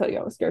 And let me tell you,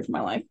 I was scared for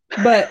my life.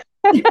 But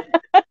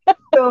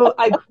so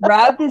I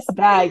grabbed this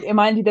bag, and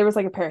mind you, there was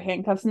like a pair of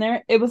handcuffs in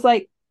there. It was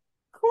like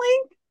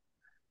clink.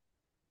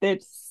 The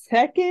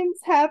seconds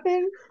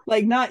happened,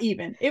 like not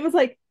even. It was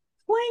like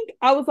clink.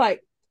 I was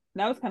like,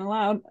 that was kind of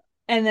loud.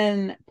 And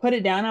then put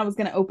it down. I was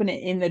gonna open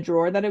it in the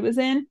drawer that it was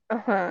in.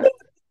 Uh-huh.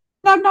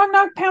 Knock, knock,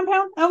 knock, pound,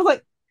 pound. I was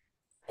like,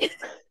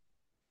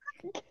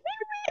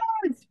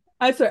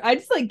 I swear, I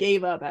just like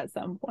gave up at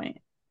some point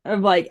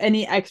of like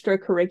any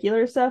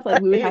extracurricular stuff. Like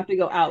we would Right. have to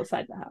go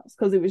outside the house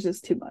because it was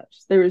just too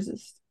much. There was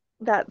just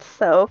That's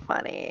so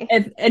funny.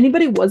 if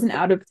anybody wasn't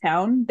out of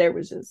town, there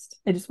was just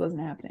it just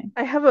wasn't happening.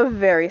 I have a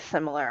very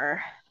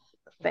similar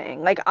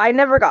thing. Like, I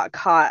never got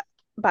caught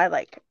by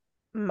like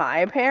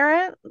my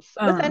parents with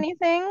Uh-huh.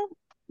 anything,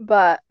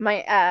 but my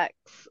ex,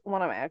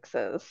 one of my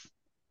exes,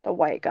 the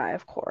white guy,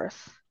 of course,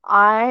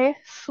 I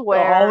So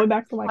all the swear way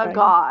back to white to guy again.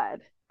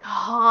 God,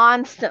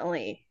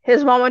 constantly,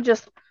 his mom would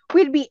just,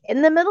 we'd be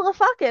in the middle of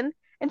fucking,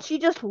 and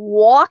she'd just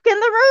walk in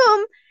the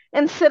room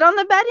and sit on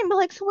the bed and be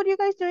like, so what are you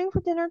guys doing for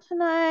dinner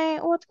tonight?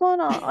 What's going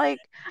on? Like,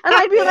 and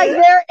I'd be like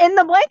there in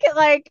the blanket,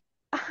 like,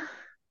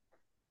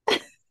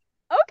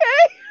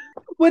 okay.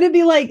 Would it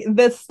be like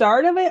the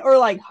start of it or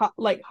like No,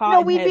 hot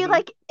and we'd be heavy?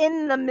 like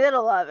in the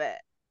middle of it.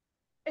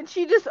 And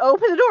she'd just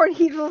open the door and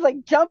he'd just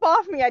like jump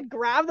off me. I'd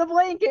grab the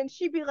blanket and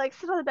she'd be like,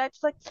 sit on the bed.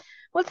 She's like,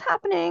 what's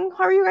happening?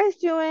 How are you guys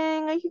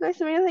doing? Are you guys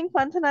doing anything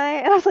fun tonight?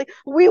 And I was like,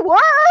 we were.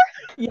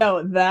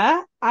 Yo,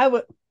 that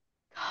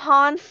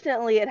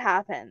Constantly it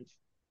happens.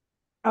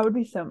 I would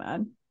be so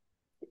mad.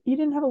 You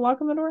didn't have a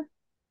lock on the door?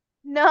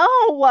 No.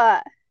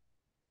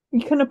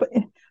 You couldn't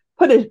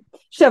put a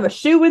shove a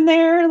shoe in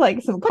there,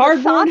 like some Put a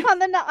cardboard. sock on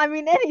the I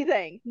mean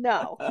anything.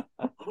 No.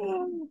 It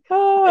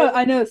Oh, was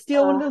I know.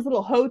 Steal one of those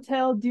little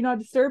hotel do not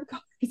disturb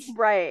cards.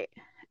 right.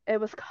 It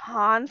was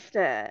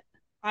constant.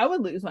 I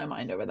would lose my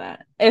mind over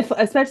that. If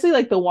especially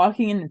like the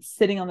walking in and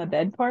sitting on the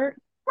bed part.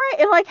 Right.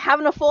 And like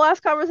having a full ass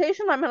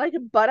conversation. I'm like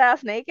butt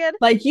ass naked.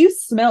 Like you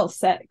smell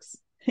sex.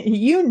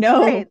 You Right. know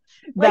Like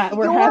that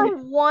we're having your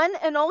one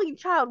and only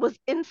child was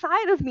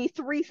inside of me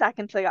 3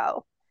 seconds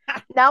ago.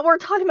 Now we're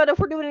talking about if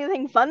we're doing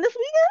anything fun this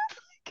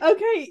weekend.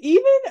 okay,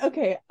 even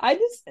okay.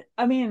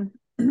 I mean,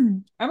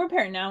 I'm a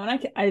parent now,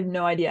 and I have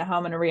no idea how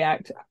I'm gonna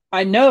react.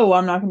 I know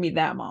I'm not gonna be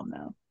that mom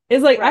though.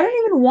 It's like I Right.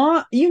 don't even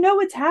want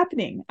what's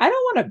happening. I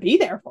don't want to be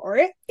there for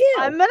it. Ew.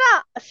 I'm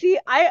gonna see.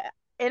 I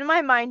in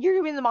my mind, you're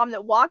gonna be the mom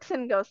that walks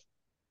in and goes,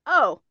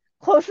 Oh,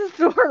 closes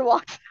the door and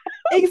walks.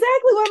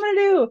 Exactly what I'm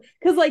gonna do.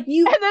 Because like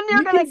And then you're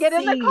you gonna can get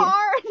in the see,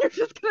 car and you're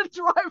just gonna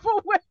drive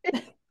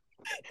away.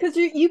 because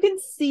you can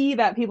see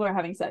that people are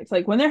having sex.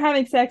 Like when they're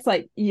having sex,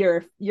 like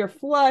you're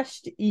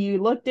flushed,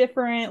 you look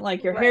different,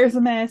 like your hair's Right.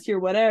 a mess, you're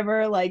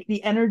whatever. Like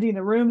the energy in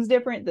the room's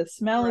different, the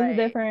smell is Right.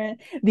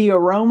 different, the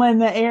aroma in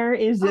the air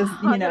is A just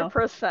hundred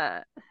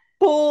percent.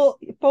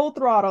 full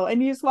throttle,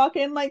 and you just walk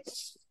in like,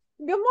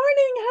 "Good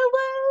morning,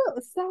 hello."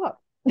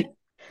 Stop,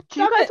 Do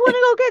you stop guys want it.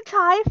 to go get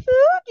Thai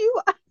food?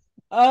 You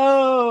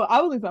Oh,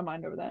 I would lose my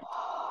mind over that.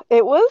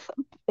 It was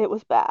it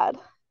was bad.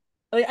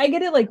 Like I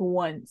get it like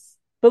once,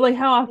 but like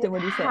how It often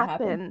would you say it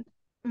happened? happened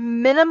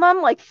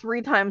minimum like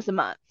 3 times a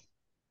month.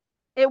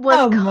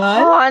 A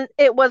month?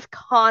 It was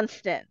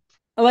constant.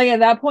 Like at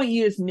that point,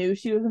 you just knew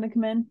she was gonna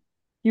come in.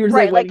 You were just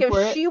like Right. Like waiting if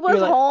for it. she You're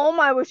was like home,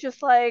 I was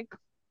just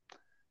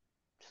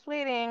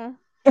waiting.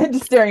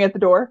 just staring at the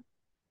door.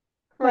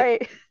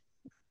 Like, Right.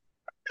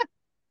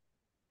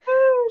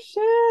 oh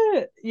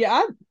shit.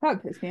 Yeah, that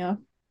would piss me off.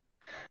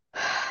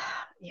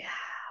 Yeah.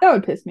 That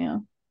would piss me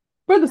off.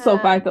 For the sole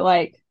Uh, fact that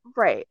like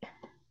right.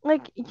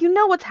 Like you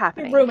know what's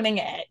you're happening. ruining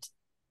it.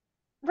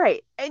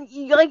 Right. And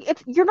you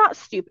like you're not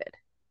stupid.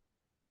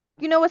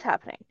 You know what's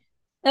happening.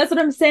 That's what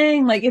I'm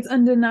saying. Like it's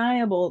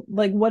undeniable.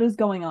 Like what is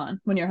going on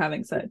when you're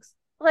having sex?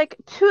 Like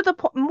to the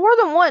point more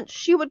than once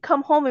she would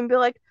come home and be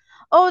like,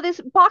 "Oh, this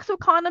box of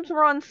condoms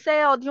were on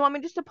sale. Do you want me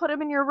just to put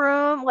them in your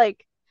room?"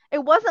 Like it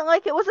wasn't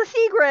like it was a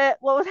secret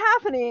what was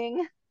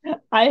happening.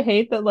 I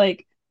hate that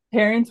like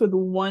parents with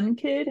one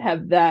kid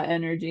have that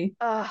energy.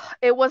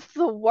 It was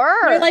the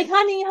They're like, worst.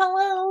 honey,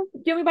 hello.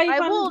 Do you want me to buy you I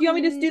condoms? Do will you want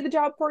me to just do the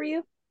job for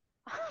you?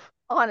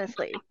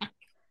 honestly,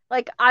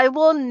 like I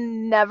will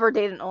never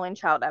date an only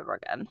child ever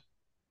again.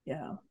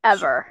 Yeah.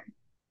 Ever.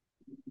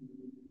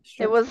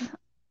 It was Stressful.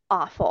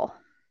 awful.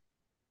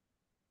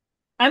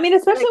 I mean,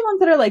 especially Like, ones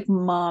that are like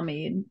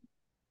mommy.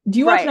 Do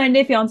you watch right.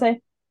 90 Day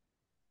Fiance?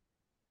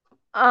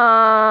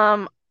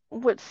 Um,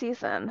 which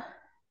season?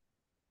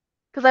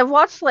 Because I've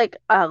watched like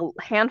a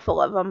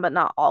handful of them, but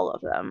not all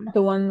of them.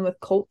 The one with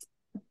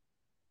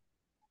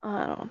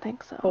I don't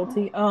think so.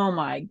 Colty. Oh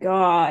my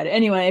God.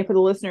 Anyway, for the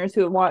listeners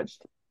who have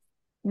watched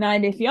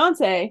 90 Day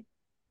Fiance,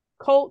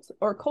 Colt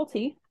or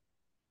Colty,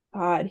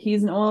 God,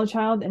 he's an oil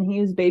child and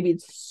he was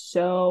babied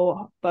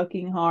so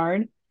fucking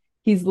hard.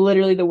 He's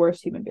literally the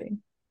worst human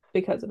being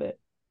because of it.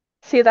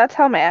 See, that's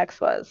how my ex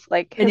was.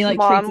 Like And he his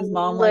like treats mom his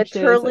mom like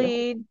shit. It's like,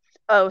 literally,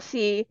 oh,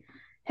 see,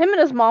 him and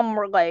his mom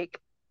were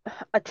like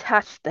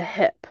attached to the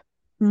hip.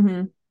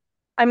 mm-hmm.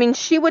 I mean,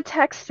 she would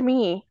text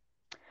me,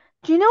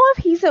 "Do you know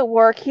if he's at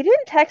work? He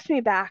didn't text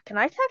me back, and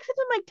I texted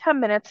him like 10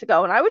 minutes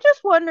ago, and I was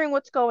just wondering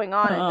what's going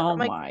on." And Oh I'm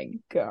my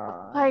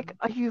God.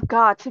 you've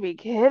got to be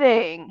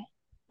kidding.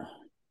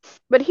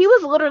 But he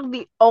was literally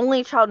the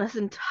only child in his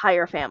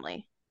entire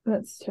family.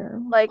 That's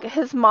terrible. Like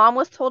his mom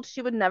was told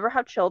she would never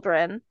have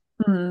children.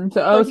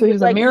 So, So oh, he so he was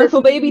was a like this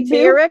miracle baby too?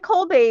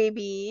 miracle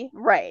baby.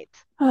 Right.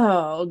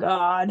 Oh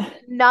God.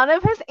 None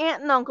of his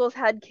aunt and uncles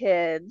had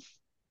kids.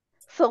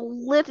 So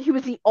he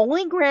was the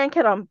only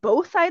grandkid on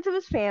both sides of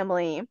his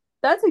family.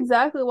 That's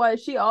exactly why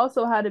she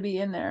also had to be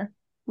in there,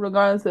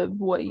 regardless of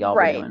what y'all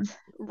were Right. doing.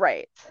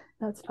 Right.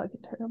 That's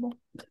fucking terrible.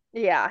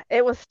 Yeah,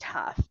 it was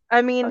tough.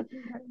 I mean,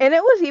 Fucking and terrible.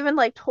 it was even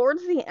like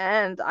towards the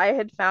end, I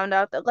had found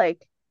out that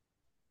like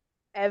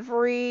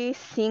every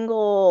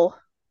single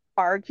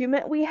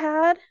argument we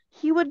had,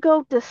 he would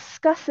go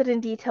discuss it in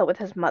detail with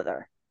his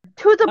mother.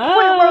 To the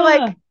point where Ah,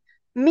 like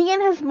me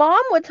and his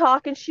mom would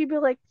talk and she'd be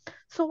like,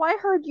 "So I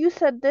heard you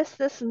said this,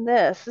 this, and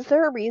this. Is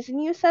there a reason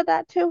you said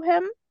that to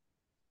him?"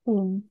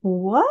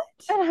 what?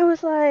 And I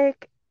was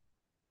like,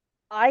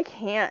 "I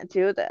can't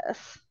do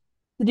this."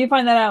 Did you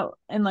find that out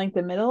in like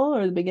the middle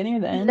or the beginning or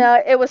the end?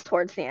 No, it was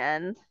towards the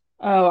end.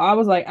 Oh, I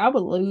was like, I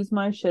would lose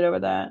my shit over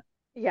that.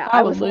 Yeah, I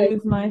I would was like,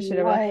 lose my shit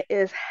over that. "What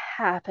is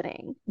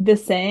happening?" The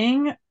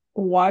saying,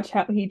 watch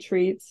how he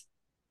treats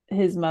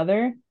his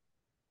mother,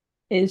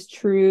 is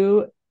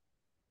true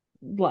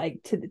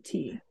like to the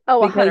T.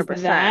 Oh, Because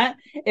 100%. that,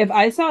 if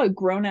I saw a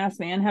grown ass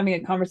man having a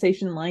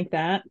conversation like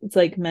that, it's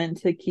like meant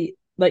to keep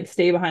like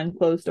stay behind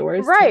closed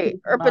doors to Right.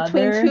 his Or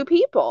between mother. two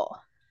people.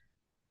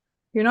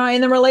 You're not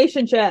in the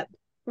relationship.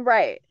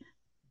 Right.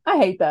 I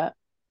hate that.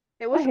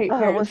 I hate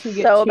It was parents who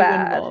get so too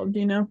bad. involved,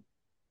 you know?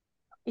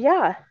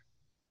 Yeah.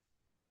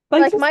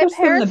 Like Like just my wish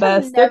them the parents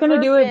have best. They're gonna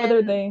never do it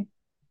whether been they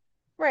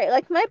right.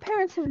 Like my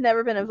parents have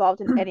never been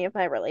involved in any of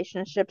my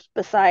relationships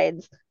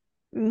besides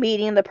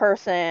meeting the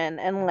person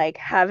and like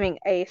having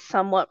a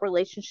somewhat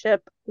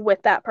relationship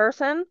with that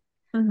person,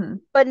 hmm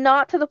but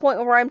not to the point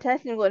where I'm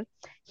texting going,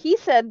 he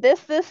said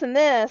this, this, and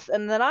this,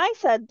 and then I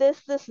said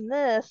this, this, and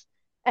this,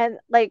 and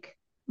like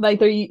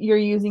you're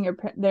using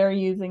they're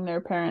using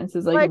their parents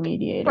as like a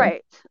mediator,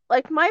 right.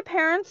 Like my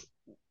parents,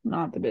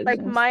 not the like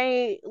business.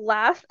 my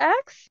last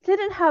ex,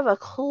 didn't have a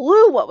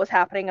clue what was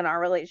happening in our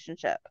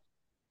relationship.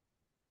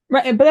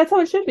 Right, but that's how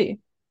it should be.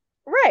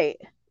 Right.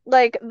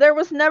 Like there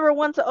was never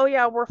once, oh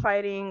yeah, we're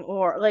fighting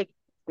or like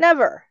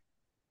never.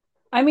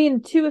 I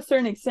mean, to a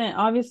certain extent,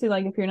 obviously,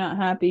 like if you're not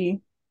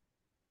happy,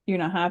 you're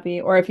not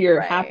happy, or if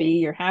you're happy,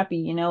 Right. you're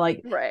happy,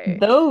 like Right.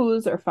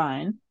 those are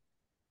fine.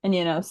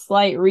 And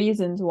slight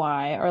reasons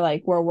why, or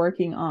like we're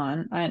working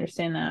on, I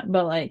understand that,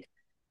 but like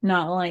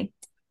not like,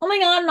 oh my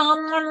god, no,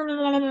 no, no,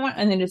 no, no, no,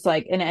 and then just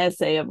like an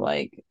essay of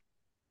like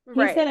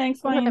he said Right.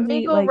 X, Y, and Let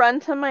me Z, go like run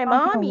to my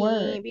not gonna mommy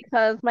work.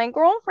 because my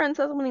girlfriend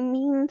says something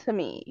mean to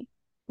me.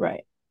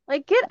 Right.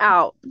 Like, get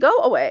out. Go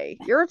away.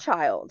 You're a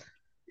child.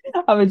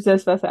 I was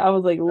just about to say, I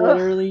was like, Ugh,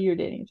 literally, you're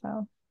dating a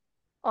child.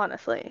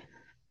 honestly.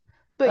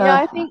 But yeah,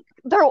 I Uh, think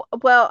there,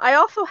 well, I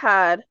also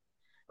had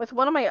with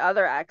one of my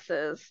other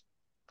exes,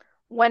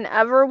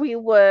 whenever we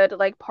would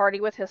like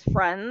party with his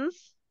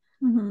friends,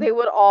 mhm. they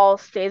would all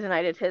stay the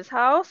night at his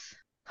house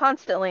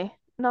constantly.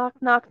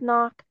 Knock, knock,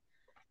 knock.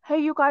 Hey,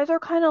 you guys are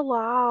kind of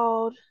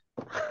loud.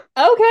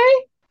 Okay.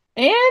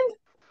 And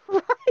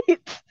Right. and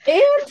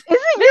This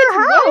isn't bitch, your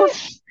what?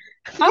 house.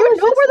 I You was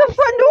know just where about the to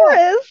front say that.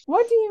 door is.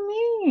 What do you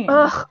mean?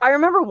 Ugh, I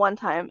remember one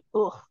time.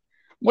 Ugh,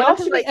 one Y'all of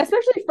his should be, like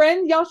especially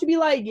friends, y'all should be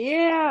like,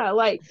 yeah,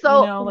 like,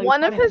 like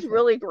one of fighting that his shit.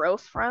 really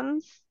gross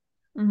friends,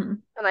 Hmm.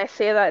 and I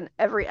say that in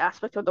every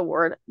aspect of the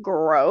word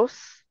gross.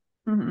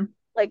 Hmm.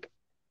 Like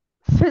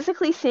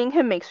physically seeing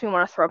him makes me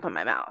want to throw up in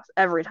my mouth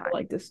every time.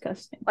 Like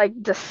disgusting. Like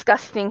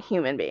disgusting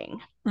human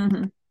being.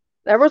 Hmm.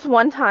 There was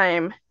one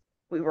time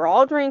we were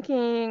all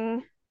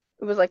drinking.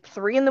 It was like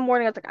 3 in the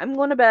morning. I was like, I'm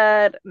going to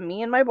bed.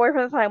 Me and my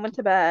boyfriend at the time went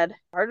to bed.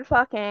 Started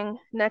fucking.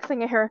 Next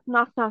thing I hear,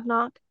 knock, knock,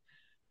 knock.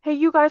 Hey,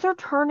 you guys are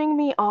turning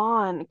me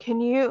on.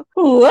 Can you?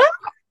 What?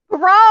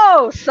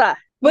 Gross!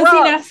 Was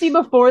he nasty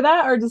Gross! before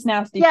that or just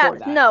nasty Yeah, for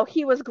that? no,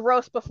 he was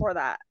gross before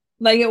that.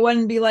 Like it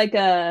wouldn't be like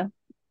a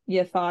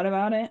you thought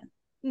about it?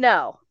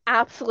 No,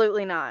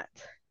 absolutely not.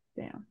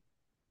 Damn,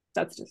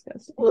 that's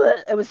disgusting. Ugh,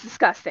 it was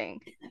disgusting.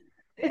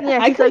 And yeah,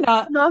 I he's could like,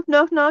 not knock,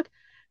 knock, knock.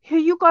 Hey,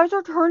 you guys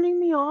are turning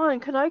me on.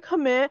 Can I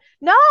come in?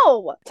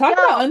 No, talk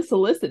no. about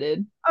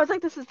unsolicited. I was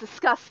like, this is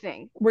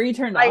disgusting. Were you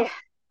turned I, off?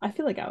 I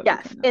feel like I would be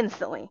yes, turned off.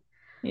 instantly.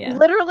 Yeah.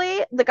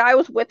 Literally, the guy I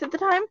was with at the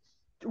time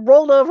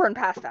rolled over and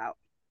passed out.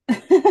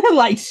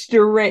 like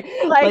straight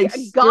Like, like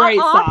got straight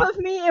off sock of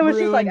me and was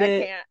just like, ruined I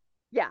it. can't.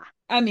 Yeah.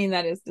 I mean,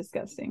 that is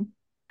disgusting.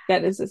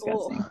 That is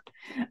disgusting.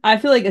 Ugh. I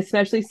feel like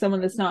especially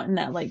someone that's not in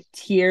that like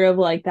tier of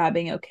like that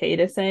being okay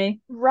to say.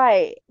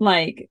 Right,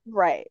 Like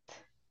right.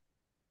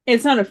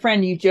 it's not a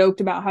friend you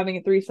joked about having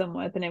a threesome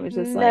with and it was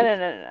just No, like, no,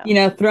 no, no,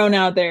 no. thrown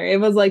out there. It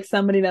was like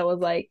somebody that was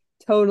like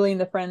totally in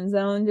the friend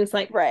zone,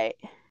 Right.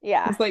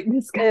 Yeah. just like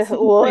disgusting,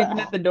 Ugh. leaving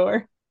at the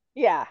door.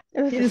 Yeah.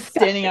 It was You're just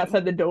standing disgusting.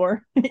 outside the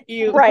door.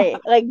 You Right.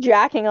 Like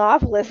jacking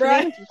off, right.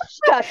 listening.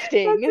 That's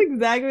Disgusting.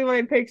 exactly what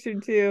I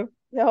pictured too.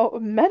 No,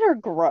 men are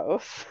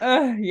gross.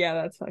 Yeah,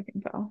 that's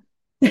fucking foul.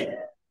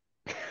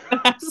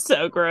 That's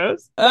so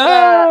gross.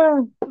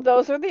 But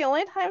those are the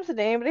only times that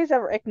anybody's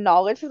ever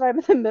acknowledged that I'm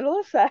in the middle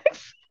of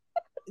sex.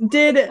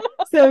 Did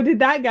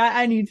that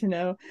guy, I need to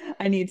know.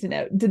 I need to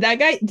know.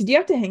 Did you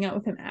have to hang out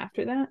with him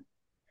after that?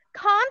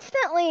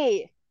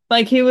 Constantly.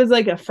 Like he was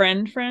like a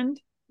friend?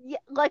 Yeah,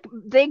 like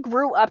they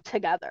grew up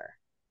together.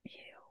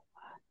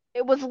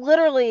 It was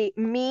literally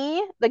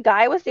me, the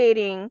guy I was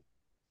dating,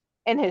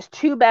 and his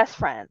two best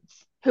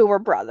friends who were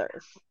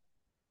brothers.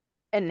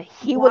 And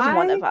he was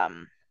one of Why?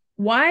 them.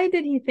 Why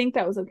did he think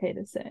that was okay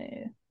to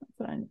say? That's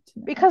what I need to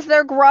know. Because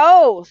they're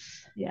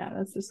gross. Yeah,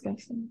 that's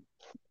disgusting.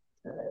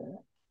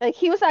 Like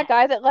he was that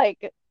guy that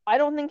like I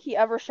don't think he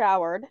ever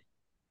showered.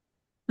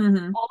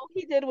 Mm-hmm. All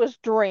he did was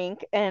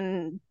drink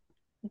and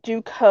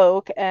do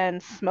coke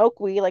and smoke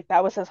weed. Like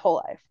that was his whole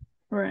life.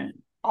 Right.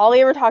 All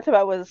he ever talked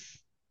about was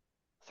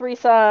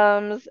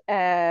threesomes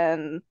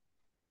and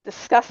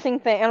disgusting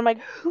thing. And I'm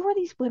like, who are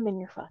these women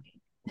you're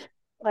fucking?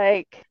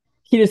 Like,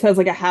 He just has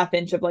like a half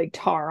inch of like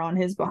tar on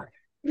his body.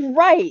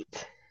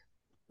 right.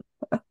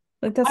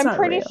 Like that's I'm not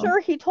pretty real. sure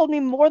he told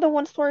me more than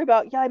one story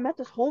about, yeah, I met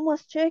this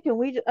homeless chick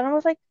and and I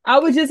was like, I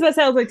was just about to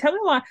say, I was like, tell me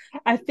why.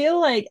 I feel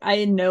like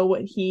I know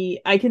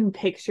I can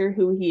picture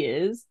who he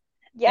is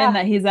and yeah,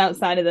 that he's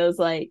outside of those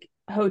like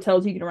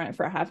hotels you can rent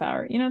for a half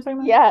hour. You know what I'm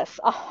talking about? yes,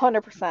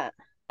 100%. Yeah,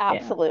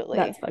 that's Absolutely.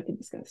 fucking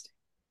disgusting.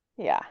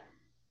 Yeah.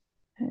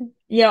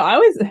 Yeah, I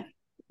was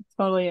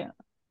totally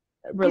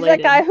He's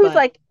that guy related, who's but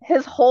like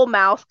his whole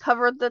mouth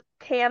covered the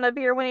can of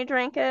beer when he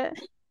drank it.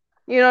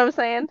 You know what I'm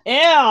saying?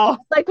 ew,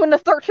 Like when the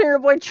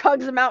 13-year-old boy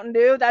chugs a Mountain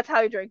Dew, that's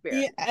how he drank beer.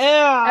 ew,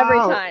 Every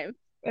I time.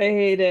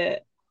 hate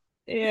it.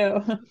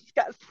 Ew.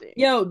 Disgusting.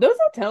 Yo, those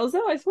hotels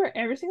though, I swear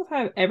every single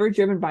time I've ever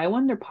driven by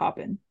one, they're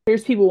popping.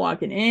 There's people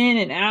walking in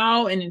and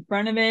out and in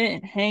front of it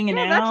and hanging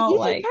Yeah, that's out. easy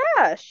Like,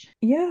 cash.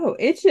 yo,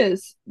 it's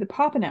just they're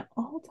popping out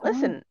all the time.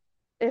 Listen,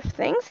 if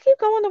things keep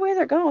going the way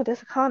they're going with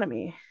this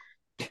economy,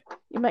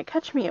 you might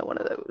catch me at one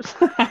of those.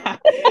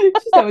 She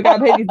said we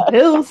gotta pay these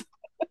bills.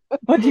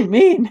 What do you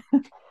mean?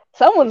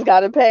 Someone's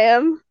got to pay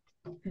him.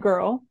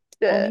 Girl,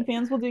 Yeah.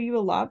 OnlyFans will do you a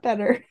lot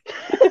better.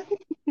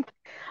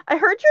 I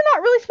heard you're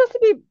not really supposed to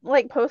be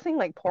like posting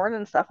like porn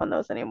and stuff on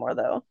those anymore,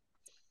 though.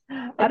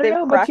 I Like don't they've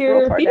know, but cracked real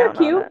your far feet are down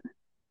on cute.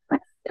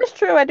 it. It's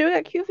true. I do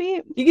got cute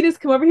feet. You can just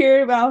come over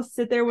here and I'll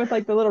sit there with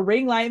like the little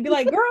ring light and be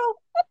like, girl,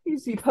 you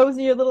just be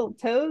posing your little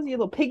toes, your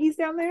little piggies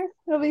down there.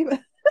 It'll be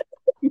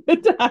a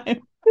good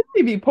time.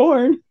 Maybe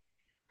porn.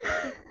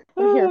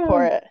 I'm here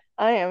for So it.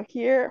 I am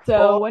here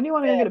for when do you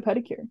want to go get it. a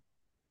pedicure?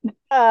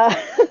 Uh,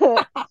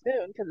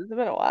 soon, because it's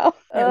been a while.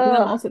 Yeah, because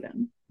I'm also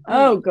down. I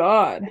mean, Oh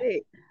God.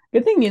 wait,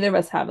 Good thing neither of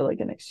us have like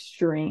an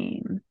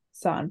extreme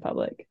saw in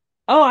public.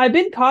 Oh, I've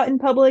been caught in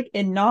public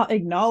and not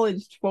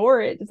acknowledged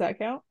for it. Does that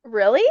count?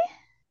 really?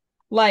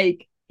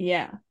 Like,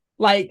 yeah.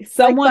 Like Like by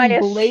someone a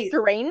blate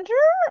stranger?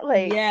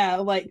 Like, yeah,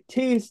 like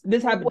this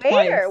happened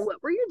where? twice.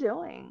 What were you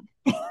doing?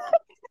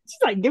 She's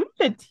like, give me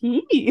the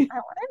tea. I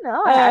want to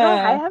know.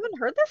 I Uh haven't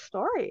heard this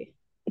story.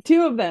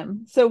 two of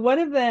them. So one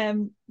of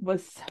them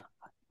was so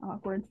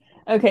awkward.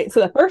 Okay,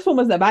 so the first one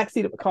was in the back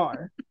seat of a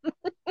car.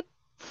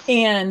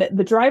 And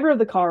the driver of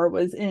the car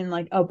was in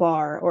like a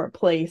bar or a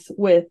place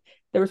with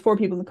there was four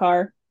people in the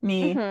car,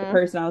 me, the Mm-hmm.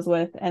 person I was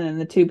with, and then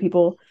the other two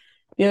people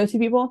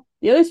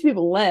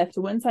left,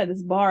 went inside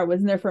this bar, was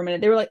in there for a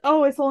minute. They were like,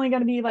 oh, it's only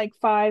gonna be like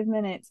 5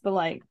 minutes, but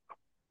like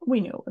we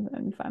knew it was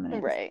gonna be 5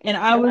 minutes. Right. And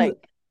You're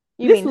like,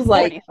 you this mean was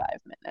like 45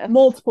 minutes.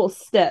 multiple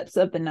steps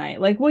of the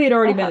night. Like we had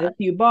already been at Uh-huh. a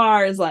few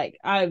bars, like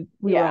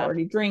we were Yeah.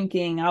 already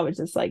drinking. I was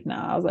just like,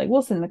 nah, I was like,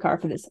 we'll sit in the car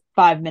for this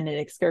 5 minute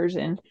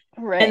excursion.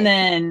 And Right.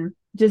 then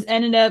just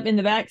ended up in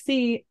the back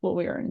seat. Well,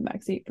 we were in the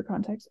back seat for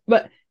context,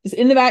 but just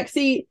in the back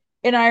seat.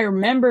 And I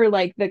remember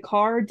like the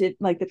car did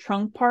like the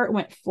trunk part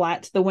went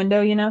flat to the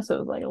window, so it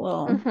was like a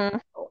little Mm-hmm.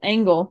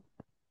 angle.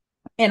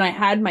 And I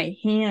had my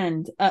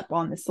hand up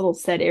on this little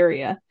set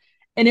area.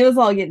 And it was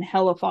all getting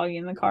hella foggy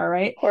in the car,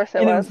 right? Of course it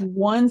And there was. was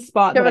one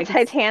spot You that have I a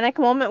could Titanic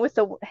moment with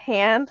the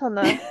hand on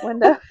the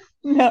window.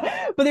 no,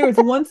 but there was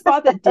one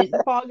spot that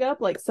didn't fog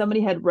up, like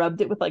somebody had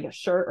rubbed it with like a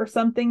shirt or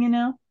something,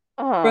 from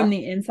Uh-huh.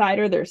 the inside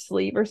or their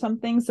sleeve or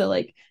something. So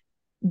like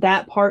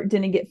that part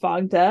didn't get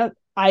fogged up.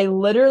 I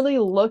literally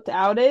looked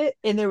out it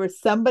and there was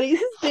somebody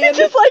You standing.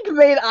 just like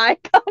made eye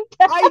contact.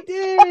 I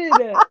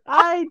did.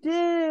 I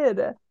did.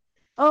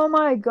 Oh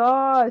my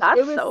gosh. It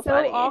That's was so so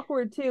funny.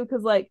 awkward too,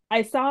 because like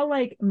I saw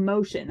like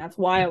motion. That's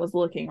why I was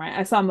looking, right?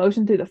 I saw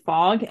motion through the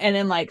fog, and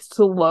then like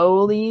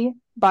slowly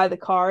by the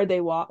car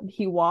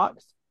he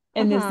walks,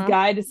 and this Mm-hmm.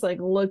 guy just like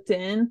looked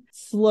in,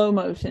 slow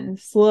motion,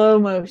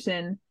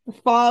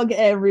 fog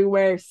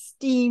everywhere,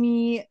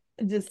 steamy,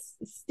 just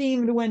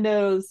steamed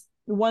windows,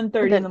 one And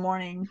thirty in then the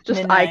morning,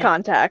 just eye midnight,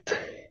 contact.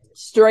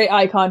 straight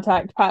eye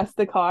contact past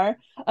the car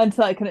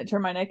until I couldn't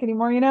turn my neck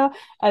anymore, And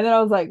then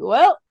I was like,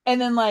 well,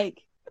 and then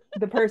like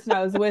the person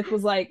I was with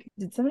was like,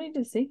 did somebody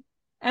just see?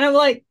 And I'm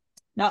like,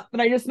 not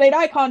that I just made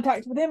eye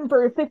contact with him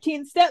for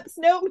 15 steps.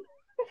 Nope.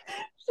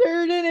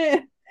 Sure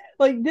didn't.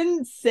 Like,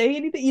 didn't say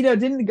anything,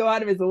 didn't go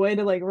out of his way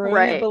to like ruin it,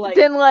 Right. but like,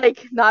 Didn't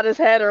like nod his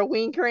head or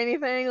wink or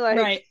anything. Like,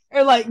 right.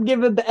 Or like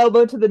give it the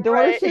elbow to the door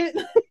right. shit.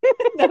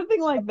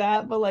 Nothing like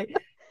that, but like,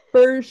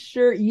 for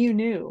sure you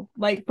knew.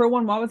 Like, for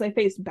one, why was I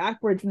faced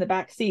backwards in the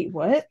back seat?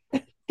 What?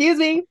 Excuse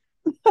me.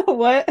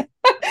 What?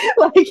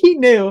 Like he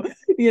knew,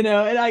 and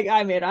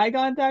I made eye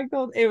contact.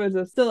 It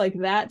was still like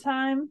that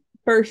time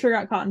for sure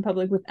got caught in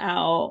public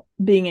without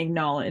being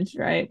acknowledged,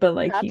 right? But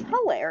like That's he knew. I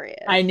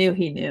hilarious. knew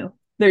he knew.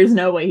 There's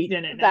no way he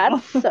didn't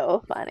That's know.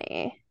 so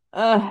funny.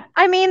 uh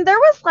I mean, there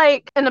was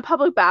like in a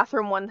public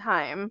bathroom one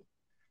time,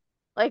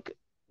 like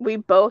we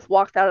both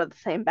walked out of the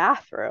same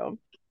bathroom.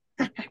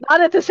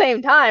 Not at the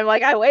same time.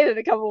 Like I waited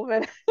a couple of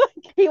minutes.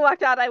 Like, he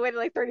walked out, I waited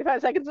like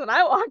 35 seconds and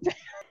I walked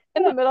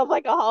in the middle of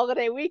like a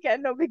holiday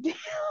weekend, no big deal.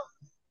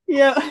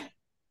 yeah.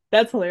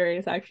 That's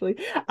hilarious actually.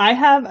 I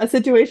have a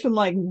situation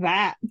like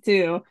that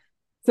too.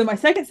 So my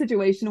second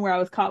situation where I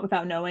was caught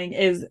without knowing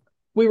is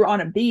we were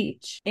on a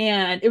beach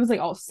and it was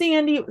like all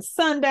sandy, it was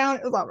sundown,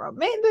 it was all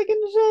romantic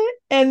and shit.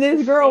 And The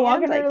this girl sands,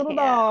 walking I her little can't.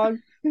 dog.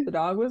 The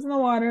dog was in the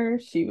water.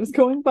 She was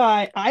going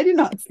by. I did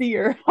not see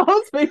her. I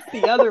was faced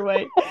the other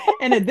way.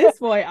 And at this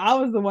point, I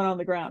was the one on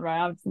the ground, right?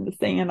 I was in the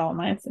sand all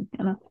nice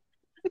and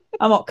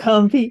I'm all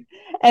comfy.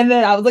 And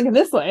then I was looking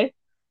this way,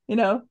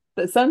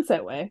 the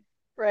sunset way.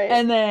 Right.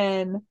 And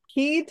then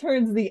he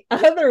turns the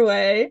other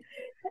way.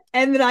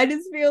 And then I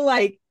just feel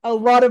like a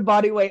lot of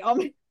body weight on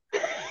me.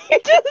 He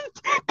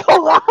just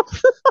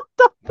collapses on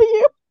top of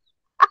you.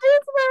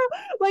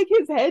 Like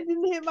his head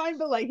didn't hit mine,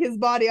 but like his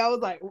body, I was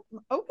like,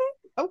 okay,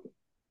 okay.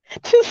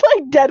 Just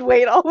like dead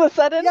weight all of a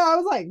sudden. Yeah, I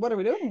was like, what are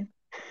we doing here?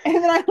 And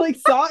then I like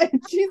saw it,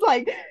 and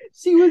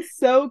she was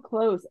so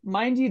close.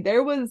 Mind you,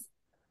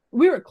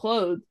 we were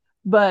clothed,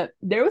 but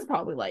there was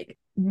probably like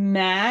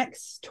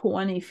max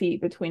 20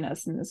 feet between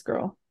us and this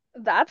girl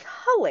That's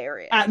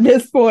hilarious. at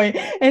this point.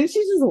 And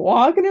she's just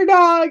walking her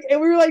dog, and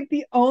we were like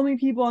the only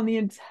people on the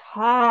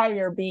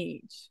entire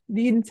beach.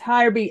 The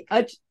entire beach,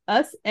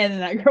 us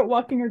and that girl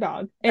walking her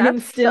dog. And it That's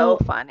was so still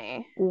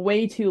funny.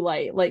 way too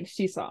light. Like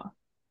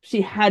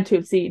she had to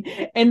have seen.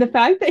 And the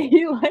fact that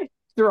he like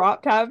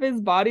dropped half his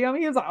body on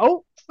me, he was like,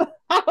 oh,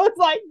 I was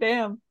like,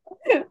 damn.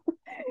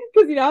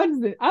 Because I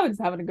was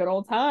just having a good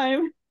old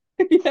time.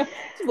 Just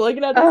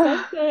looking at the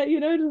sunset,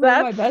 just living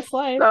my That's best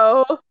life.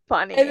 so And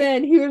funny.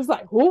 then he was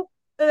like, whoop.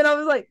 And then I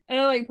was like, and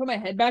I like put my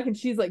head back and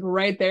she's like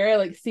right there. I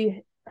like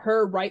see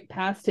her right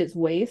past his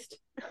waist,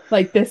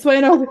 like this way.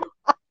 And I was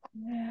like,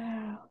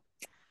 yeah.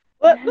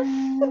 What?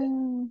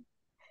 Yeah.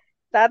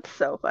 That's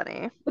so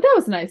funny. But that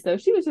was nice though.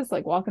 She was just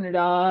like walking her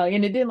dog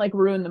and it didn't like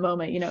ruin the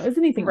moment, It was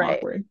anything Right.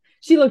 awkward.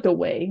 She looked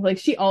away. Like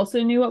she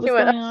also knew what She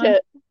was went, oh going on.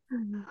 shit.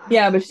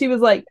 Yeah, but she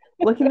was like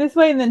looking this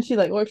way and then she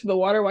like looked to the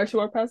water while she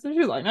walked past her. She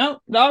was like, no,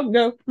 dog,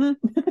 go.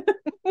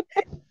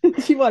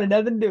 She wanted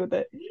nothing to do with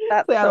it. It's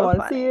That's like, I don't so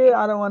want to see it. funny.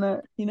 I don't want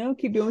to,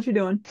 keep doing what you're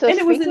doing. So And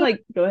it wasn't speaking,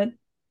 like, go ahead.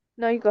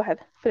 no, you go ahead.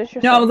 Finish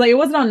your No, I was story. like, it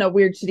wasn't on no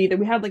weird shit either.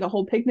 We had like a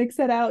whole picnic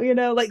set out,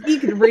 Like you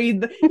could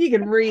read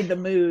the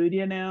mood.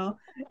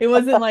 It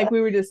wasn't like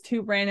we were just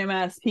two random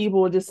ass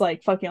people just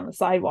like fucking on the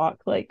sidewalk.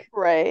 Like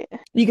Right.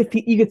 you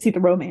could see the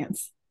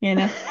romance.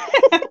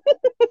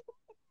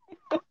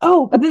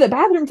 Oh, but then the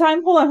bathroom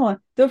time. Hold on.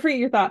 Don't forget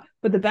your thought.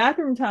 But the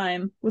bathroom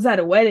time was at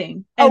a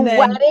wedding, A and then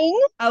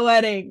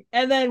wedding?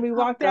 we Oh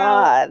walked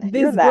out. God, you're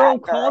This girl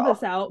that called girl.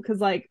 us out because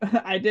like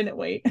I didn't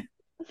wait.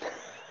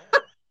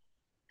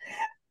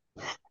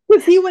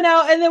 Because he went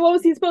out, and then what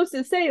was he supposed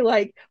to say?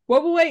 Like,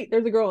 well, wait,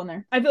 there's a girl in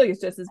there. I feel like it's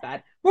just as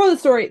bad. Moral of the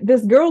story: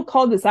 this girl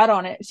called us out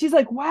on it. She's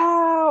like,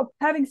 "Wow,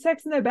 having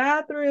sex in the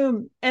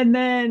bathroom," and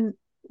then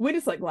we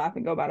just like laugh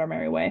and go about our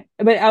merry way.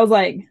 But I was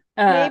like,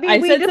 Maybe I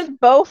we said just some.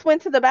 both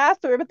went to the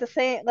bathroom at the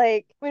same,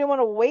 like, we didn't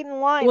want to wait in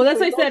line, Well, so that's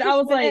we what I both said. I just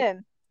was went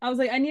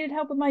like, in. I needed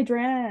help with my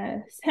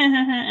dress,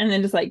 and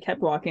then just like kept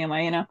walking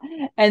away.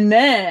 And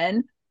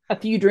then a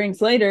few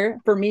drinks later,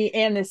 for me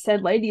and this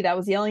said lady that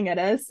was yelling at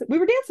us, we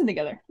were dancing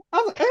together. I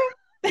was like, all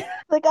right.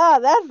 Like, ah,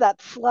 that's that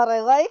slut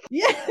I like.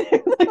 Yeah,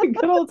 it was like a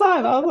good old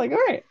time. I was like,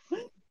 all right,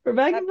 we're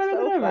back and That's better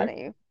than so ever.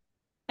 funny.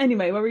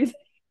 Anyway, what were you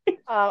saying?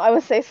 I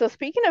would say, so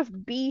speaking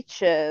of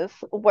beaches,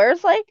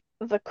 where's like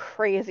the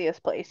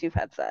craziest place you've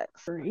had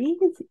sex?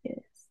 Craziest.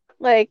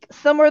 Like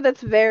somewhere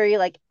that's very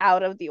like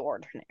out of the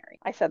ordinary.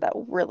 I said that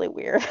really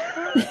weird.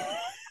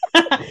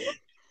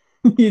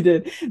 You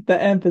did the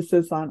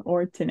emphasis on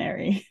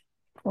ordinary.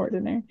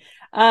 Ordinary.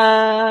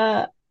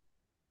 Uh,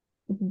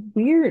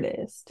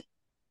 weirdest.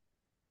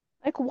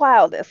 Like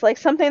wildest, like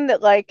something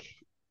that like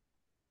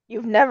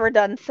you've never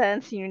done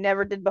since, you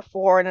never did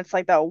before, and it's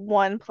like that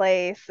one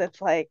place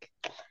that's like,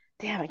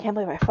 damn, I can't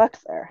believe I fucked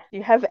there. Do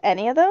you have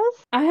any of those?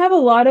 I have a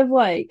lot of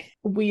like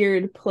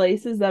weird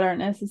places that aren't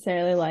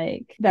necessarily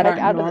like that Like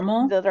aren't out of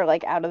normal, that are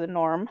like out of the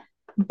norm.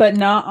 but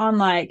not on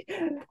like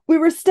we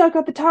were stuck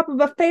at the top of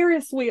a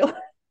Ferris wheel.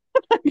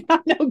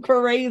 Not no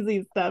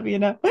crazy stuff.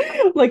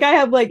 Like I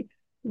have like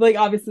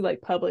obviously like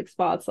public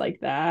spots like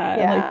that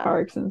and like Yeah.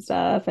 parks and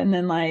stuff, and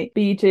then like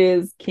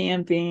beaches,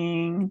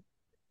 camping,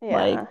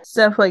 like Yeah.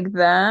 stuff like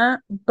that.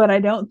 But I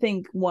don't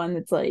think one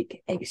that's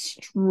like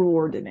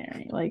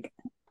extraordinary. Like,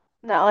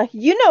 No, like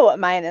you know what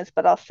mine is,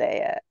 but I'll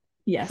say it.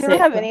 yeah, Because you don't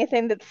say it. have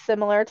anything that's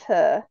similar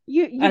to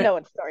you I know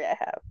what story I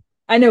have.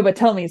 I know, but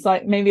tell me so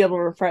I maybe able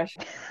to refresh.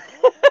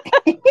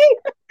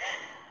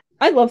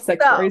 I love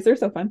sex No, stories. They're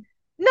so fun.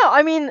 no,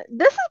 I mean,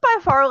 this is by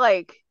far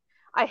like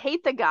I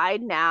hate the guy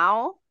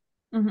now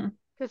Mm-hmm.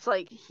 because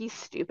like he's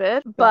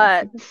stupid, So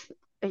but stupid.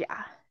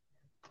 yeah.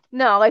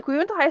 No, like we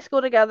went to high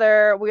school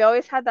together. We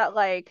always had that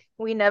like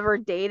we never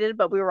dated,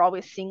 but we were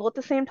always single at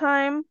the same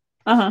time.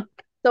 Uh-huh.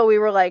 So we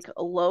were like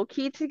low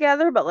key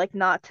together, but like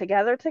not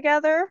together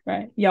together.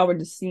 Right. Y'all were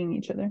just seeing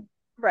each other.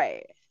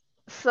 Right.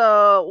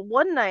 So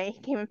one night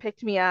he came and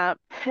picked me up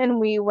and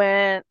we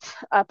went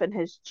up in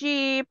his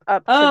Jeep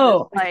up to this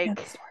Oh, I think I know the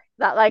like story.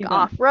 that like Keep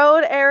going.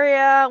 off-road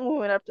area. We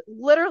went up to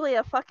literally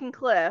a fucking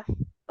cliff,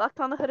 fucked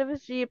on the hood of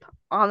his Jeep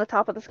on the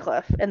top of this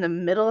cliff in the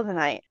middle of the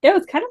night. It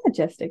was kind of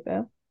majestic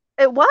though.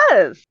 It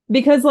was.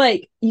 Because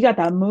like you got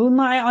that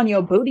moonlight on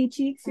your booty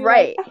cheeks. You're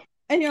like, Right. "Ah,"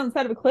 and you're on the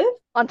side of a cliff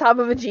On top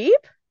of a Jeep?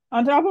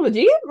 on top of a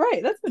jeep.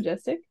 Right. That's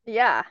majestic.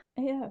 Yeah.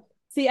 Yeah.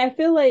 See, I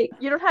feel like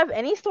You don't have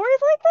any stories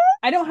like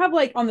that? I don't have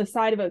like on the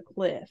side of a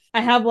cliff.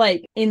 I have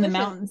like in the Listen,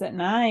 mountains at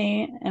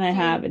night, and I do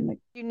you have in the. do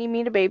you need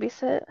me to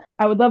babysit?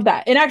 I would love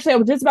that. And actually, I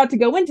was just about to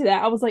go into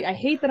that. I was like, I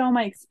hate that all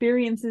my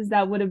experiences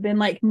that would have been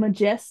like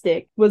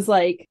majestic was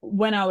like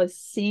when I was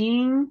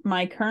seeing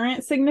my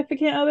current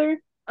significant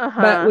other, but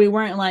Uh-huh. we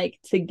weren't like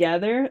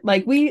together.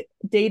 Like we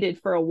dated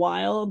for a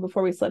while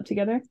before we slept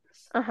together.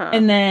 Uh-huh.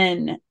 And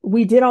then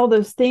we did all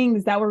those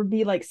things that would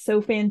be like so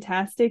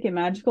fantastic and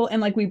magical.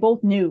 And like we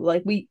both knew,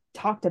 like we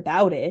talked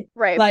about it.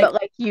 Right, but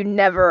Like, like you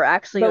never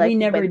actually but we like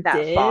never went that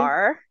did.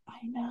 far. I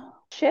know.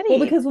 Well, Shitty.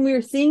 because when we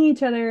were seeing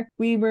each other,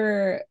 we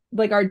were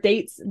like our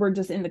dates were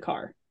just in the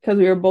car. Because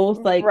we were both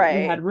like we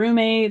Right. had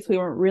roommates. We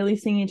weren't really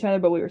seeing each other,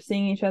 but we were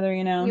seeing each other.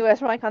 You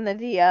guys were like on the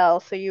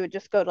DL, so you would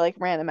just go to like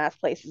random ass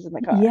places in the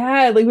car.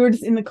 Yeah, like we were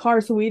just in the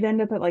car, so we'd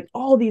end up at like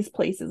all these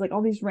places, like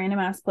all these random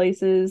ass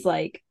places,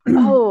 like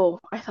Oh,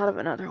 I thought of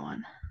another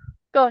one.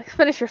 Go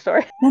finish your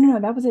story. no,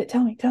 that was it.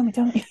 Tell me.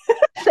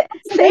 Sa-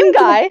 So Same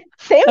guy,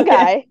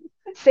 okay.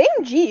 same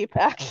Jeep,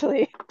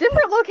 actually.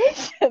 Different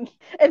location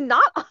and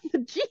not on the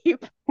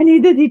Jeep. I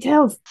need the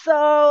details.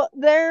 So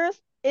there's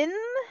in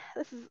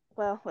this is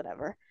well,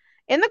 whatever.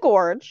 In the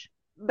gorge,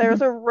 there's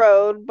Mhm. a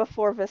road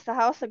before Vista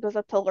House that goes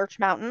up to Lurch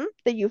Mountain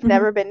that you've Mhm.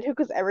 never been to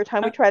because every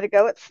time we Uh, try to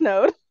go, it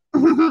snowed.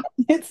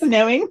 it's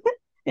snowing.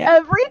 Yeah.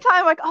 Every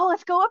time, like, oh,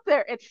 let's go up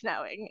there. It's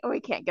snowing and we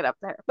can't get up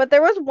there. But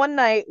there was one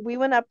night we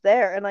went up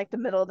there in like the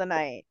middle of the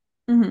night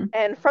Hmm.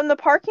 And from the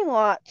parking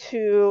lot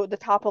to the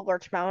top of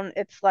Lurch Mountain,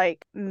 it's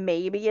like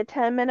maybe a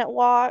 10-minute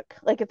walk.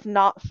 Like it's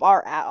not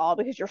far at all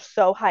because you're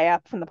so high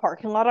up from the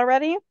parking lot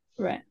already.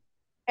 Right.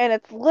 And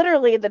it's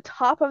literally the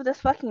top of this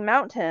fucking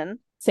mountain.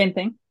 Same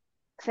thing.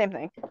 Same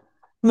thing.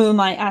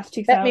 Moonlight, ass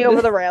cheeks Met me out.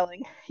 over the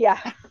railing. Yeah.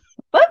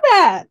 Love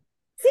that.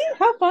 See,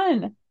 how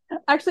fun.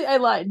 Actually, I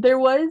lied. There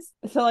was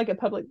so like a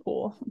public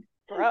pool.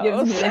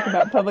 Gives me Gross. think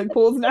about public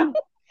pools now.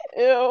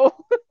 Ew.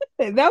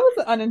 That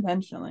was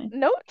unintentionally.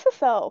 Note to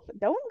self,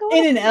 don't go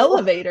in In a an pool.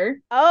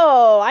 elevator.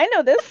 Oh, I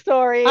know this I forgot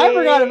story.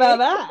 about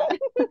that.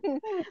 In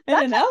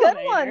That's an a good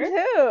one elevator.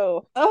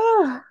 too.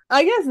 Oh,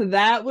 I guess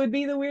that would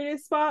be the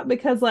weirdest spot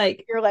because,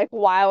 like, You're like,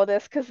 wow,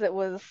 this because it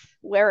was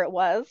where it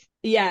was.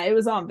 yeah, it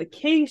was on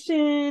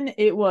vacation.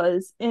 It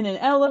was in an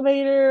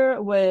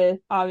elevator with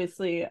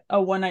obviously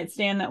a one night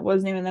stand that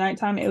wasn't even the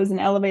nighttime. It was an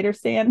elevator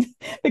stand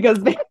because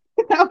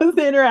that was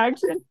the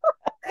interaction.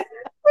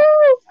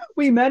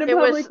 We met in It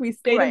was public, we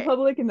stayed in right,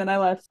 public, and then I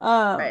left.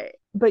 right.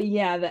 But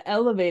yeah, the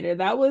elevator,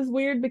 that was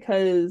weird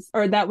because,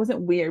 or that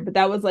wasn't weird, but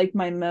that was like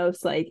my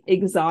most like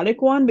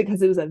exotic one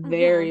because it was a Hmm.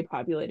 very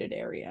populated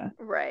area.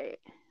 Right.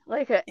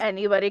 Like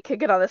anybody could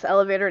get on this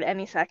elevator at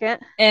any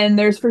second. And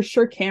there's for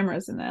sure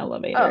cameras in the Oh,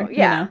 elevator, you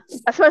yeah. know?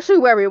 Especially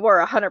where we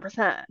were,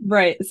 100%.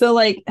 Right. So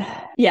like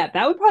yeah,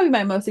 that would probably be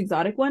my most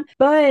exotic one.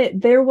 But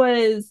it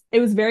was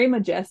very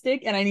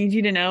majestic, and I need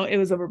you to know it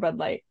was over Bud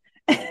Light.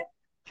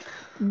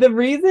 The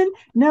reason,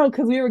 no,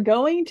 because we were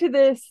going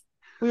to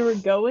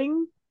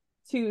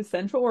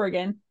Central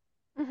Oregon,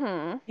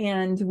 Hmm.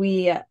 and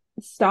we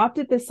stopped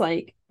at this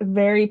like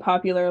very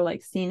popular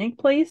like scenic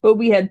place, but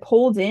we had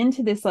pulled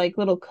into this like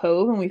little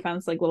cove, and we found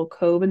this like little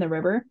cove in the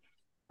river.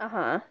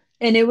 Uh-huh.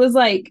 And it was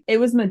like it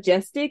was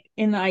majestic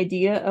in the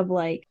idea of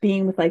like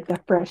being with like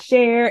the fresh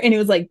air, and it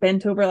was like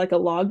bent over like a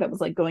log that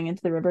was like going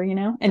into the river, you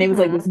know, and it was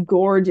like Hmm. this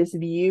gorgeous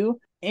view.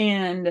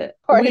 And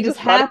Or we I just just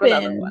thought of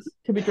another happened one.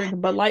 to be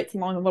drinking Bud Lights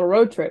along a little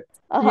road trip.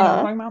 You know what I'm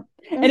Uh-huh. talking about?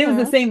 And it was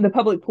the Hmm. same, the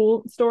public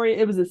pool story.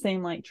 It was the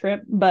same like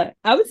trip, but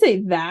I would say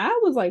that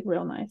was like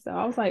real nice. So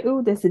I was like,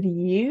 "Ooh, this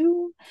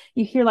view."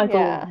 You hear like a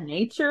little Yeah.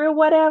 nature or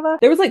whatever.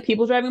 There was like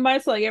people driving by,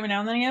 so like every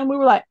now and then again, we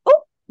were like,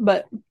 "Oh,"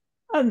 but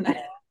other than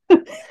that,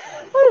 other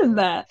than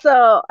that,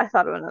 So I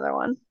thought of another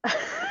one.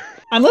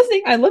 I'm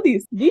listening. I love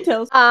these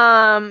details.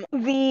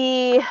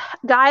 The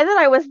guy that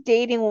I was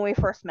dating when we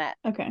first met,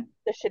 Okay.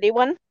 the shitty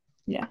one,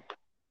 Yeah.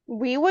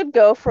 we would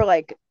go for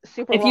like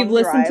super If you've long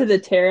listened to drives,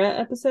 the Tara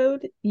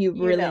episode, you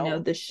you really know know.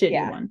 the shitty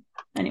Yeah. one.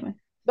 Anyway.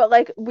 But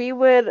like it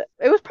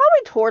was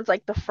probably towards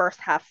like the first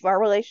half of our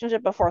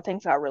relationship before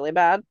things got really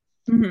bad.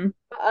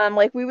 Mm-hmm.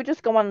 Like we would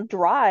just go on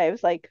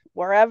drives like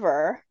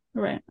wherever.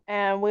 Right.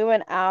 And we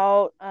went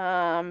out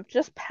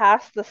just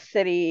past the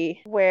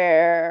city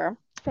where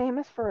it's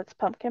famous for its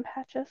pumpkin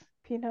patches,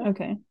 if you know.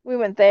 Okay. We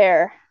went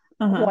there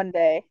Uh-huh. one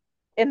day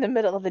in the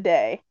middle of the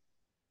day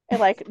and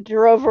like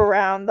drove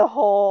around the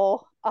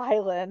whole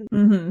island.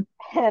 Mm-hmm.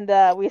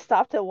 And we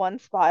stopped at one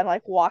spot and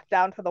like walked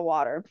down to the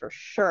water and for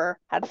sure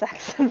had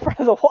sex in front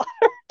of the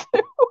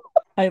water.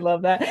 I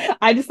love that.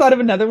 I just thought of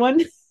another one.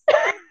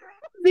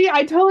 See,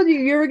 I told you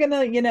you were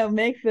gonna,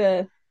 make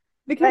the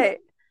because Right.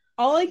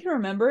 all I can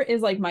remember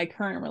is like my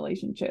current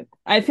relationship.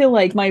 I feel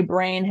like my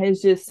brain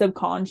has just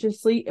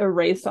subconsciously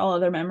erased all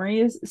other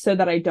memories so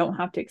that I don't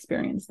have to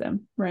experience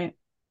them, right?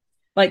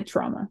 Like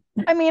trauma.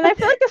 I mean, I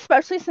feel like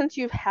especially since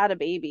you've had a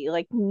baby,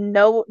 like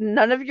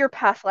none of your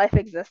past life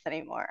exists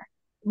anymore.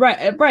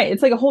 Right, right.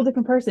 It's like a whole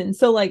different person.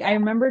 So like I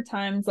remember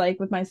times like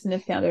with my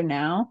significant other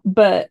now,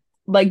 but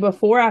like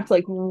before I have to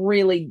like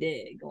really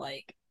dig,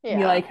 like be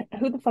Yeah. like,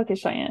 who the fuck is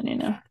Cheyenne, you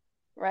know?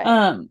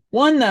 Right.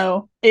 One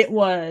though, it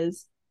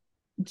was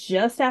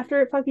just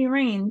after it fucking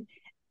rained,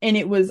 and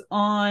it was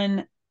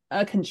on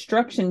a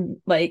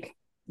construction like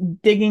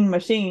digging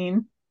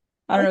machine.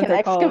 I don't know Like what an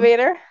they're called.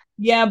 excavator.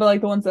 Yeah, but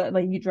like the ones that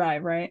like you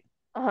drive, right?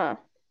 Uh-huh.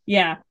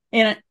 Yeah.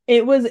 And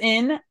it was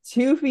in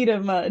 2 feet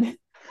of mud.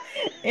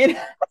 And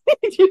I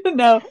need you to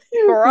know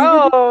we were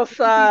just Gross.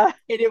 and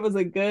it was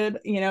a good,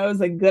 it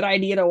was a good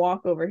idea to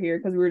walk over here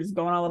because we were just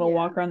going on a little Yeah.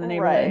 walk around the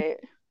neighborhood Right.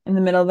 in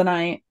the middle of the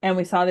night, and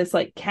we saw this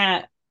like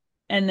cat,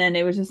 and then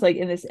it was just like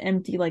in this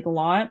empty like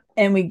lot,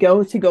 and we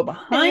go And you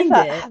behind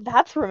thought, it.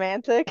 That's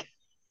romantic."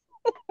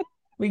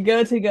 We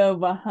go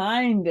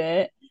behind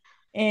it,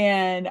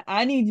 and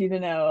I need you to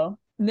know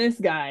this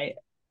guy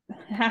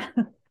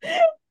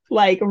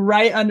like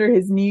right under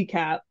his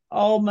kneecap,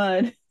 all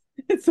mud.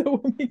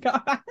 So when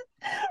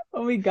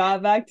we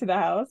got back to the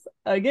house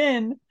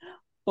again,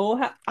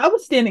 I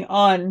was standing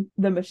on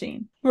the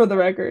machine for the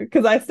record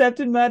because I stepped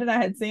in mud and I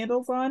had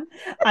sandals on.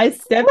 I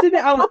stepped in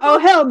it. I was, oh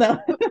hell no!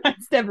 I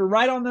stepped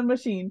right on the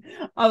machine.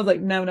 I was like,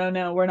 no, no,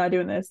 no, we're not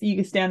doing this. You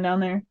can stand down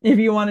there if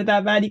you want it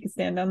that bad. You can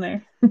stand down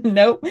there.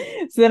 Nope.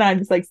 So then I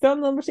just like stood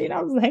on the machine.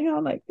 I was hanging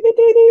on like,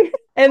 doo-doo-doo.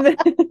 And then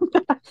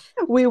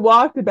we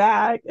walked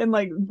back, and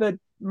like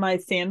my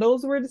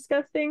sandals were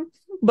disgusting,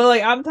 but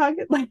like I'm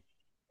talking like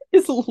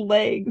his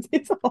legs.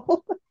 It's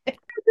all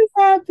this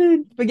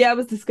happened. But yeah, it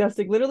was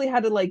disgusting. Literally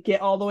had to like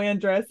get all the way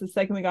undressed the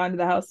second we got into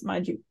the house,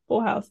 mind you,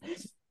 full house.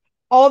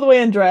 all the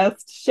way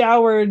undressed,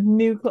 showered,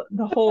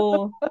 the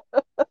whole.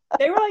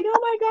 They were like, "Oh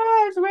my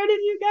gosh, where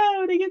did you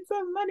go to get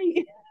some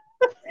money?"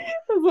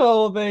 That's the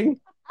whole thing.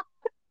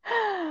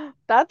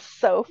 That's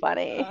so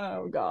funny.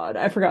 Oh God,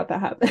 I forgot that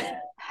happened.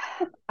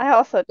 I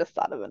also just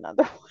thought of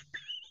another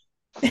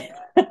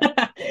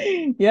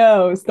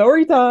Yo,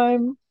 story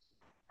time.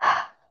 one.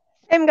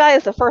 Same guy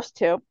as the first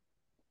two.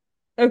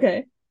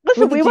 Okay,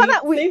 Listen, with the we went Jeep,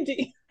 out. We same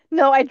Jeep.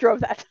 No, I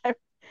drove that time,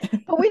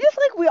 but we just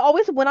like we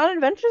always went on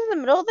adventures in the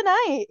middle of the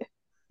night.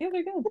 Yeah,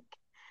 they're good.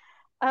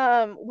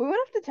 We went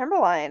up to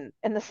Timberline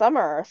in the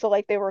summer, so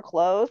like they were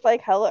closed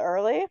like hella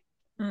early.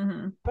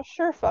 Hmm. But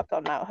sure, fuck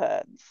on Mount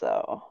Hood.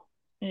 So,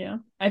 Yeah,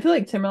 I feel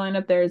like Timberline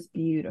up there is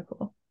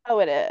beautiful. oh,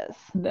 it is.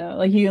 Though,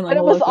 like you can But like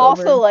it was look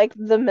also over. like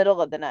the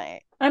middle of the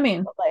night. I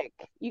mean, But, like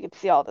you could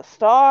see all the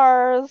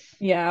stars.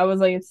 yeah, I was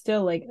like, it's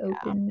still like Yeah.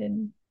 opened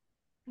and.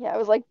 Yeah, it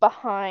was like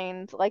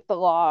behind like the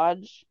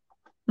lodge,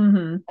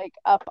 Hmm. like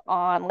up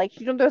on like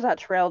there's that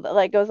trail that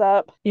like goes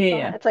up. Yeah, yeah.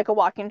 Behind, it's like a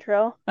walking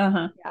trail.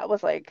 Uh-huh. Yeah, it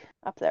was like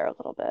up there a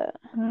little bit.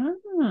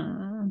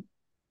 Oh.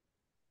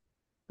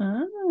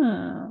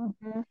 Oh.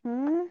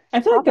 Mm-hmm.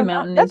 I feel like Top the of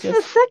Mount. mountain is That's the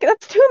just. second.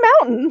 That's two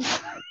mountains.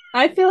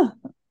 I feel.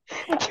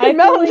 Two I feel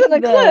mountains like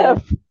and a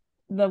cliff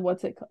the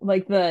what's it called?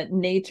 Like the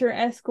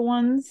nature-esque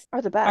ones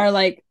are the are best.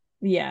 like,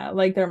 yeah,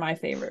 like they're my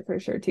favorite for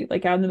sure too.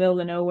 Like out in the middle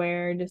of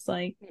nowhere, just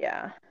like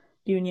Yeah,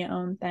 doing your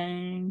own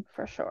thing.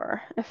 for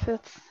sure. If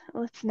it's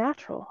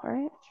natural, right?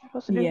 You're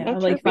supposed to do Yeah, nature,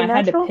 like if be I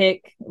had to natural.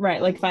 pick,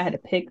 right, like if I had to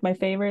pick my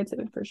favorites, it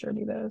would for sure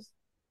be those.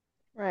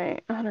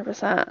 Right,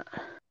 100%.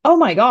 Oh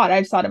my God,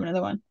 I just thought of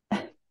another one.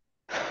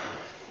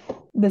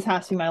 This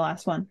has to be my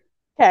last one.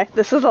 Okay,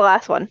 this is the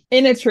last one.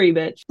 In a tree,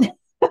 bitch.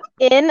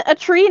 In a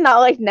tree, not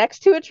like next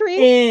to a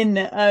tree. In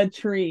a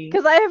tree.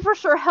 Because I have for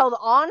sure held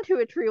on to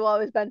a tree while I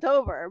was bent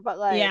over, but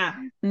like Yeah,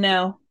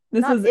 no.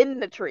 This not was in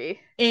the tree.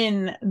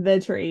 in the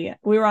tree.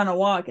 We were on a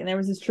walk and there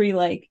was this tree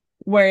like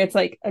where it's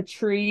like a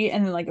tree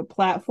and then like a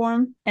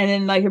platform and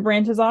then like it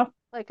branches off.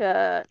 Like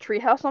a tree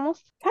house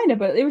almost. Kind of,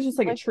 but it was just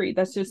like a Like, tree.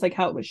 That's just like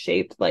how it was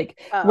shaped. Like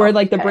where oh,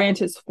 like the okay.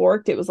 branches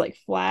forked, it was like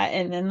flat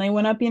and then they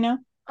went up, and it was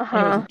a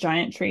Uh-huh.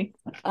 giant tree.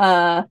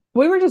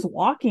 We were just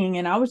walking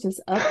and I was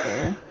just up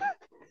there.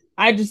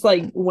 I just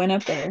like went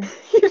up there.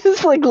 You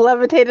just like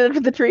levitated up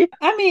to the tree.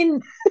 I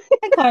mean,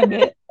 I climbed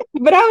it.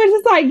 But I was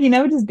just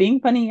like, just being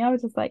funny. I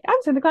was just like, I'm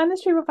just gonna climb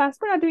this tree real fast.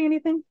 We're not doing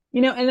anything.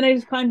 And then I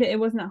just climbed it. It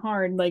wasn't that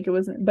hard. Like it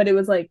wasn't, but it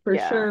was like for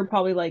Yeah. sure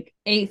probably like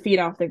 8 feet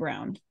off the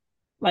ground,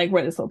 like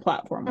where this little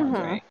platform was,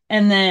 Mm-hmm. right?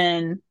 And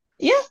then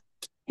yeah,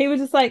 he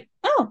was just like,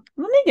 oh,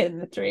 let me get in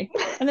the tree.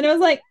 And then it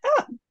was like,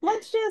 oh,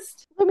 let's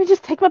just Let me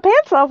just take my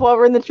pants off while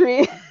we're in the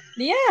tree.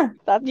 yeah,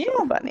 That's yeah.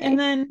 so And funny.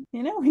 then,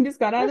 we just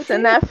got out of the Listen,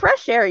 tree. that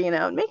fresh air,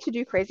 it makes you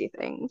do crazy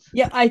things.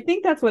 Yeah, I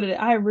think that's what it is.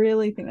 I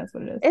really think that's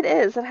what it is. It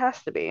is. It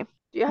has to be.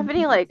 Do you have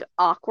any Mhm. like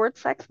awkward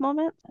sex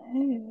moments?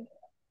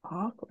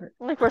 Awkward.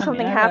 Like where I mean,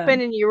 something I have a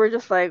happened and you were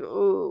just like,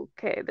 "Ooh,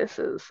 okay, this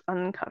is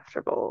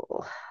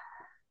uncomfortable."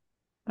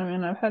 I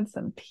mean, I've had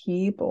some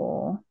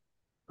people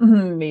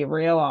be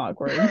real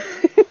awkward.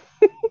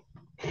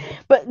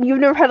 But you've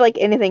never had like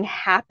anything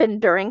happen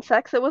during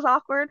sex that was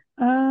awkward?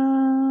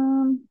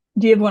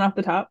 Do you have one off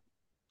the top?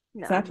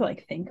 Because I have to No.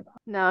 like think about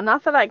No,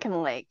 not that I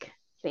can like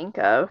think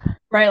of.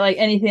 right, like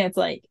anything that's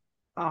like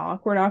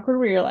awkward,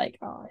 where you're like,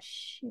 oh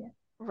shit.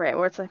 Right,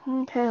 where it's like,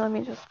 okay, let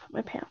me just put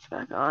my pants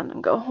back on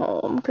and go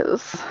home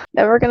because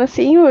never gonna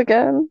see you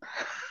again.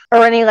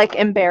 Or any like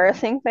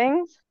embarrassing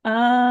things.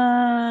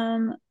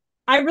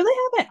 I really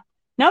haven't.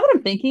 Now that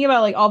I'm thinking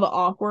about like all the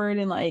awkward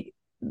and like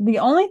the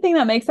only thing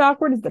that makes it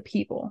awkward is the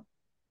people.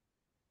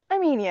 I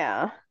mean,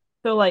 yeah.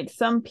 So like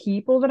some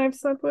people that I've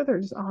slept with are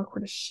just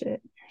awkward as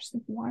shit. You're just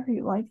like, why are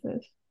you like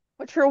this?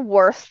 What's your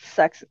worst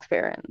sex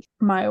experience?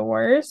 My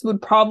worst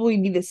would probably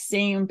be the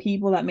same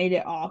people that made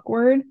it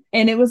awkward.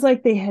 And it was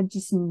like they had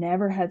just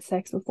never had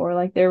sex before.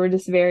 Like they were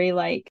just very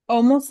like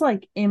almost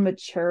like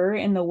immature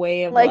in the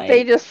way of Like they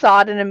like, just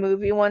saw it in a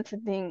movie once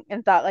and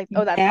thought like,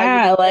 oh, that's how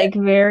you do yeah, it. like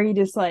very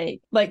just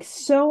like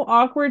so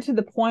awkward to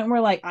the point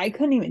where like I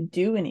couldn't even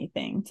do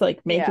anything to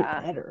like make it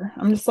Yeah. better.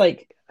 I'm just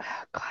like,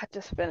 Oh, God,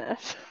 just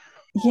finish.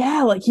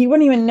 yeah, like you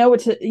wouldn't even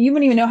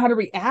know how to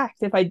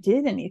react if I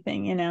did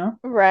anything.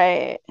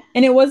 Right.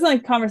 And it wasn't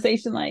like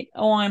conversation like,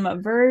 oh, I'm a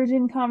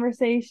virgin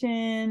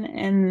conversation.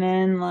 And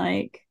then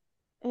like,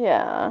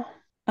 Yeah.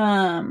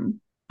 um,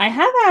 I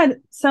have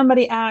had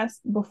somebody ask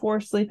before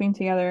sleeping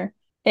together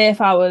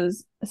if I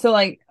was so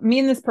like me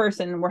and this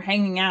person were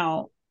hanging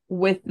out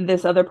with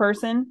this other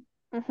person,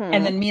 and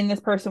Mm-hmm. then me and this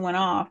person went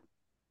off,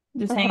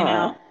 just hanging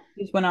Uh-huh. out,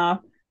 just went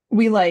off.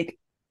 We like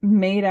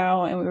made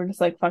out and we were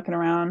just like fucking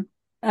around.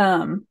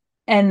 Um,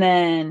 and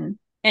then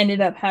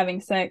ended up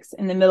having sex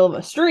in the middle of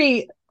a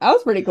street. That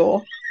was pretty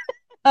cool.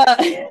 Uh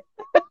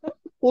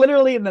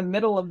literally in the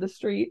middle of the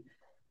street.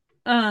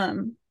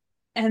 Um,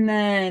 and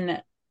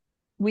then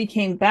we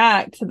came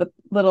back to the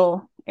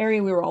little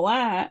area we were all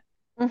at,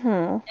 Mm-hmm.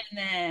 and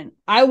then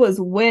I was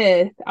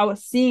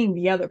seeing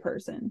the other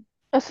person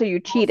Oh, so you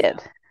also. cheated.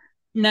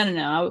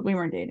 No, we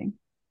weren't dating.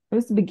 It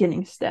was the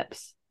beginning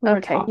steps. We were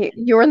Okay, talking.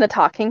 you were in the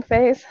talking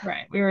phase.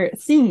 Right. We were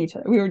seeing each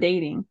other. We were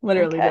dating,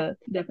 literally Okay.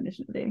 the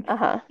definition of dating.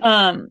 Uh-huh.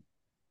 Um,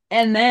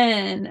 and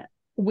then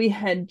we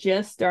had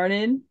just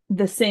started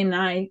the same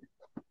night,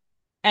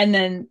 and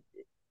then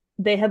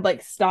they had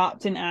like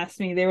stopped and asked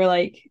me, they were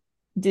like,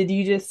 "Did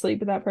you just sleep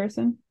with that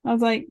person?" I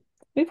was like,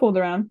 "We pulled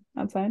around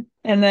outside."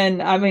 And then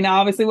I mean, I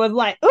obviously was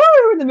like, "Oh,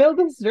 we were in the middle of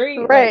the street,"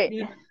 like, Right.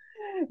 you know.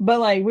 But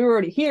like we were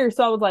already here,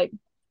 so I was like,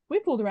 "We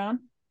pulled around."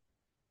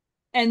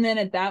 And then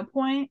at that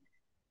point,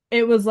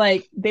 it was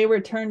like they were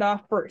turned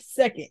off for a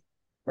second,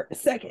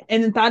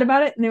 and then thought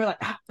about it, and they were like,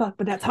 "Ah, fuck,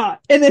 but that's hot."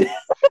 And then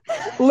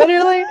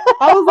literally,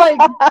 I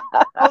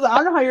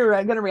don't know how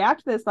you're gonna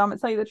react to this, but I'm gonna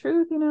tell you the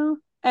truth, you know.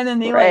 And then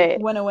they like Right.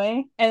 went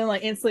away, and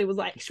like instantly was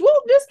like,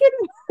 "Whoop, just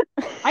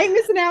kidding, I ain't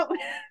missing out."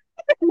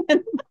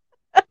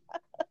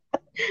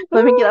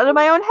 Let me get out of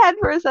my own head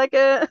for a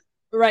second.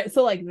 Right,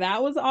 so like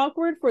that was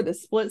awkward for the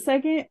split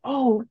second.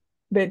 Oh,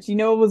 bitch, you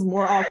know what was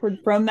more awkward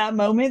from that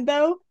moment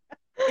though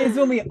is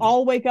when we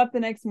all wake up the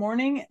next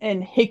morning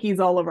and hickeys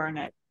all over our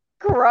neck.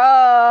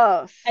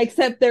 Gross.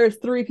 Except there's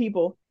three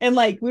people, and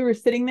like we were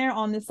sitting there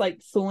on this like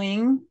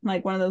swing,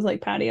 like one of those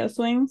like patio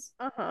swings.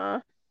 Uh-huh.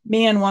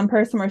 Me and one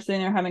person were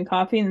sitting there having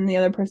coffee, and then the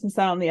other person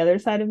sat on the other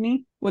side of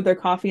me with their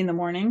coffee in the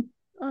morning.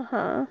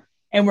 Uh-huh.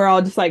 And we're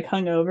all just like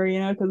hungover, you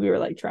know, because we were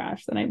like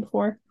trash the night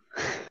before.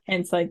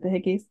 Hence like the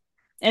hickeys.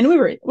 And we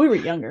were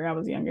younger. I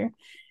was younger.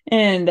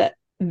 And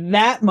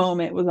that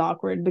moment was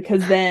awkward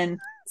because then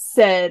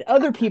said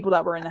other people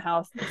that were in the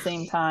house at the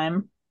same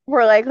time.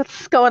 We're like,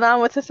 what's going on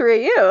with the three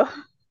of you?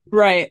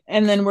 Right.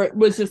 And then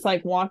was just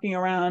like walking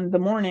around the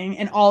morning,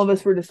 and all of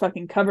us were just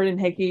fucking covered in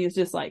hickeys,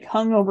 just like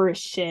hungover as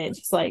shit,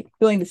 just like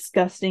feeling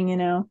disgusting, you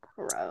know.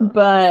 Gross.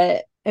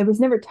 But it was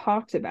never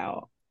talked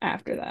about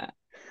after that.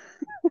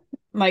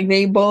 Like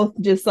they both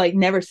just like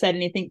never said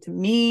anything to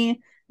me,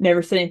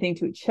 never said anything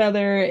to each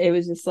other. It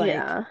was just like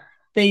Yeah,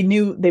 they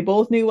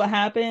both knew what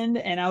happened,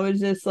 and I was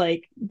just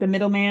like the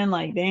middleman,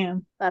 like,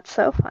 damn. that's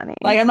so funny.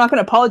 Like I'm not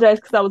gonna apologize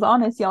because I was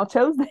honest, y'all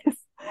chose this.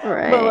 But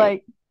Right.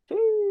 like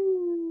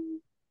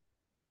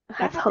that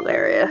That's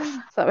hilarious.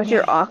 happened. So that was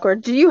your Yeah.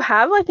 awkward. Do you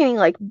have like any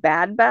like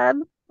bad,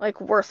 like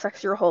worst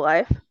sex your whole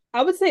life?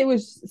 I would say it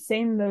was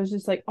same those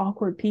just like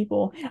awkward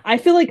people. I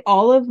feel like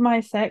all of my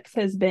sex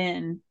has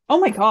been, oh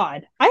my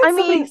God. I I had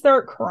somebody mean,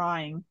 start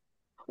crying.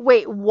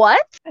 wait,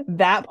 what?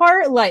 That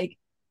part, like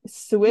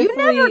You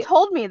never swiftly.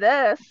 told me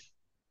this.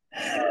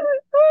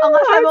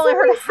 Unless I I've had only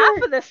heard somebody half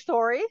start. of this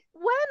story.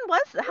 When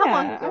was how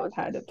long Yeah, ago was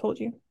I've had this? to told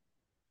you.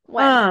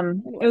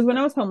 When? When It was was when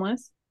I this? was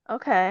homeless.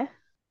 Okay.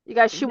 You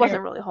guys, she There,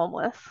 wasn't really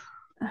homeless.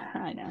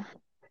 I know,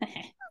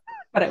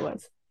 but I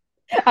was.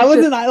 I She's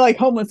wasn't just I like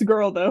homeless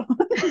girl though.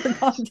 For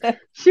context.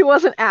 she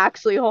wasn't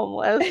actually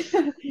homeless.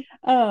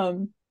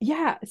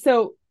 Yeah.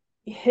 So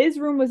his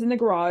room was in the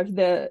garage.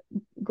 The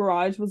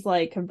garage was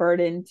like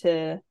converted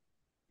into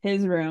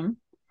his room,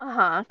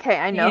 Uh-huh. Okay,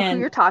 I know who and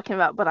you're talking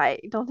about, but I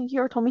don't think you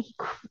ever told me he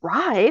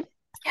cried.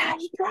 yeah,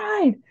 he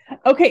cried.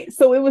 Okay,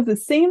 so it was the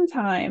same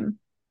time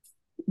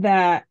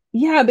that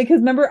yeah, because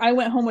remember I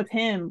went home with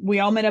him. We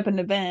all met up at an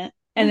event,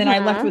 and then I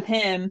left Mm-hmm. with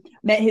him.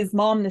 Met his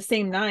mom the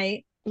same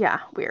night. Yeah,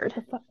 What weird.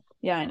 the fuck?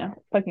 Yeah, I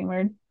know. Fucking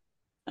weird.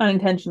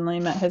 Unintentionally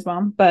met his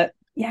mom, but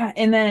yeah.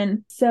 And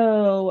then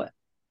so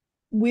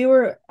we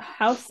were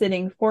house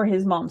sitting for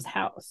his mom's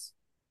house,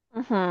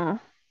 Mm-hmm.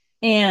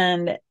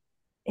 and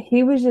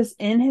he was just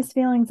in his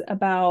feelings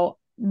about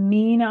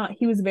me not.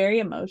 He was very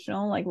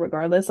emotional, like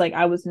regardless. Like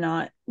I was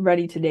not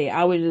ready to date.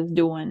 I was just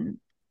doing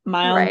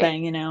my own Right.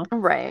 thing, you know.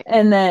 Right.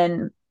 And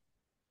then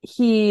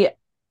he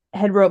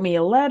had wrote me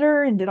a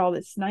letter and did all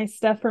this nice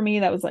stuff for me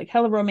that was like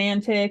hella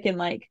romantic, and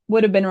like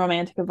would have been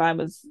romantic if I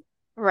was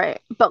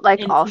Right. But like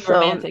into me also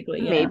romantically,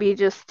 you know. maybe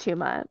just too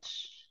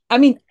much. I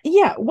mean,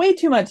 yeah, way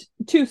too much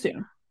too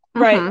soon.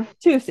 Right? Mm-hmm.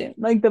 Too soon.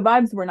 Like the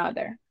vibes were not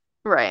there.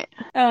 Right.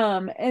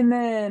 And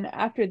then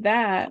after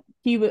that,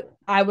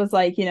 I was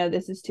like, you know,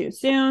 this is too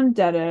soon,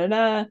 da da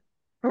da.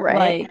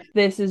 Right. Like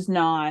this is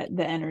not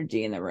the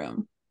energy in the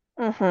room.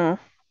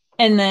 Mm-hmm.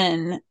 And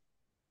then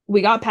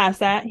we got past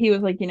that. He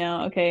was like, you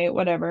know, okay,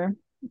 whatever.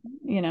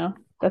 You know,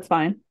 that's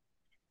fine.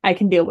 I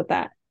can deal with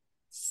that.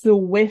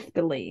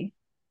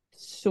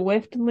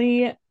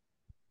 Swiftly,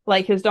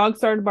 like his dog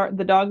started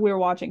the dog we were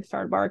watching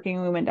started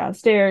barking. We went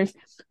downstairs.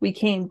 We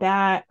came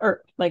back,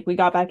 or like we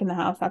got back in the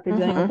house after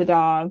dealing with Mm-hmm. the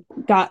dog.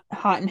 Got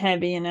hot and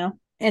heavy, you know.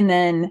 And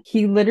then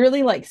he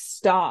literally like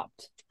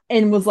stopped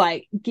and was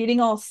like getting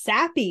all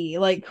sappy,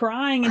 like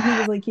crying. And he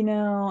was like, you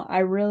know, I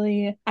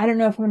don't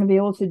know if I'm gonna be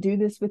able to do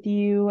this with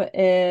you.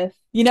 If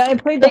you know,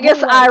 it played the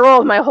Biggest whole eye like,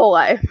 roll of my whole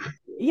life.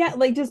 yeah,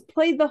 like just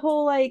played the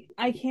whole like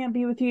I can't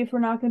be with you if we're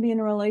not gonna be in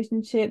a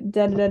relationship,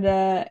 da da da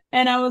da.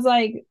 And I was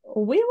like,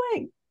 we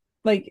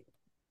like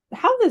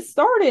how this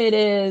started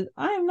is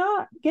I'm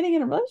not getting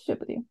in a relationship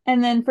with you.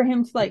 And then for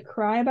him to like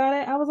cry about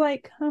it, I was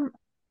like,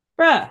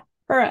 bruh.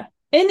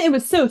 And it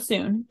was so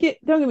soon.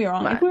 Don't get me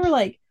wrong. If we were Much.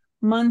 like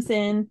months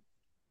in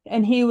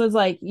and he was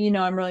like, you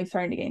know, I'm really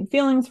starting to gain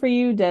feelings for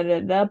you, da da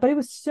da. But it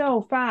was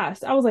so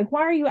fast. I was like,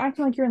 why are you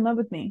acting like you're in love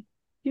with me?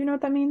 Do you know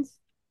what that means?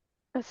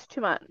 It's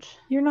too much.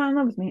 You're not in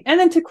love with me. And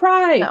then to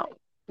cry No.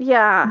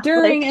 Yeah,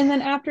 during like and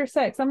then after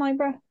sex. I'm like,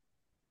 bruh,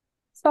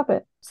 stop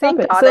it. Stop thank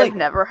it. God I've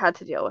never had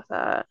to deal with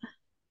that.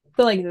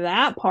 So like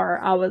that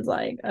part, I was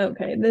like,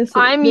 okay, I'm this is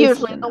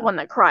usually the enough. one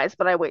that cries,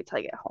 but I wait till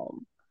I get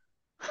home.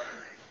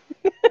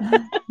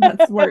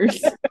 That's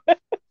worse.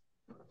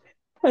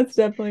 That's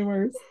definitely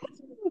worse.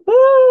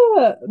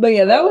 But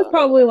yeah, that was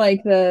probably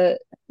like the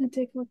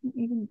dick wasn't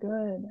even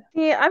good.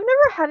 See, I've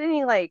never had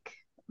any like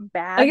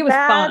Like it bad was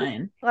bad.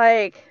 fine.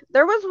 Like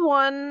there was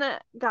one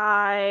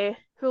guy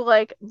who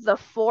like the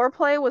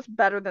foreplay was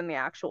better than the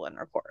actual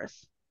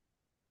intercourse.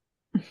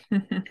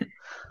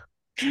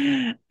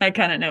 I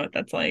kind of know what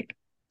that's like.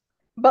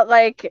 But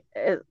like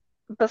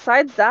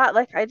besides that,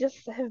 like I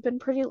just have been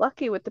pretty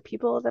lucky with the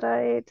people that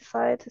I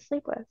decide to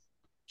sleep with.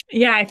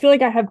 Yeah, I feel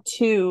like I have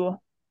two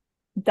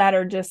that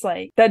are just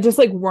like that just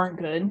like weren't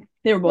good.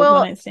 They were both one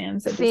Well, night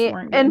stands that just see,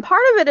 weren't and good.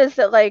 part of it is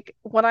that like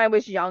when I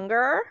was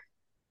younger,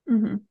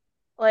 Hmm.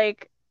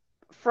 like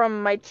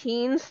from my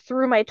teens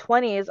through my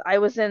 20s, I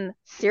was in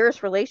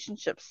serious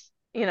relationships,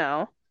 you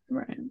know.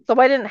 Right. So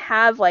I didn't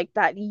have like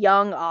that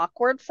young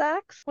awkward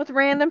sex with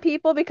random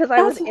people because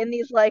I was That's in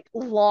these like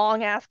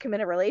long ass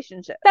committed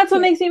relationships. that's what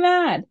You know? makes me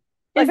mad.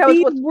 Like Is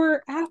these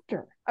were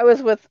after. I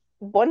was with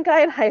one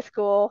guy in high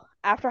school.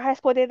 After high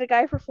school, I dated a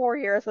guy for 4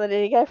 years, and then I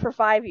dated a guy for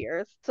 5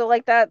 years. So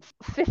like that's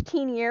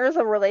 15 years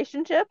of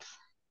relationships.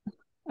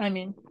 I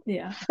mean,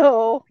 yeah,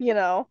 So, you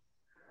know,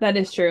 that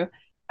is true.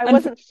 I Unf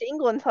wasn't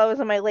single until I was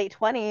in my late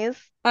 20s.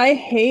 I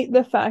hate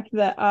the fact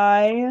that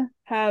I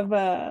have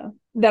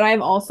that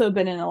I've also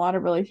been in a lot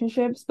of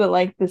relationships, but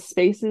like the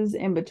spaces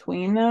in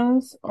between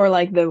those, or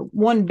like the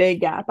one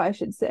big gap, I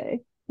should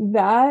say,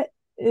 that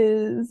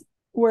is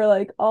where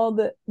like all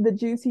the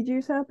juicy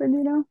juice happened,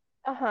 you know?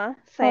 Uh-huh.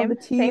 All the Same,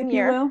 tea, same if you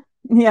year. will.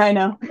 Yeah, I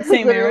know.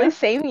 Same Literally era.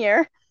 same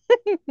year.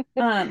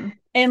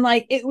 And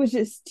like it was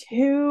just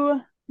two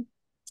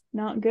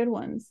not good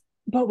ones.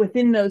 But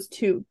within those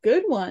two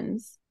good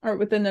ones, or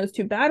within those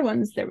two bad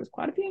ones, there was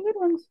quite a few good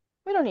ones.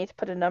 We don't need to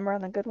put a number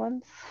on the good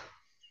ones.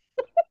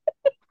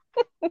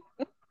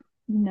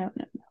 No,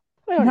 no,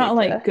 We don't not need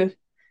like to. good,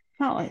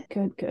 not like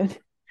good.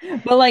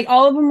 But like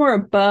all of them were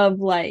above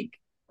like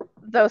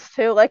Those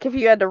two, like if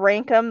you had to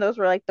rank them, those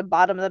were like the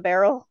bottom of the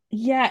barrel.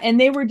 yeah, and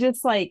they were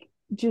just like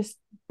just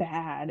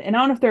bad. And I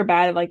don't know if they're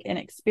bad, like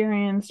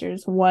inexperienced or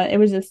just what. It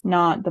was just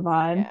not the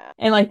vibe. Yeah.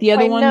 And like the I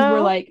other ones were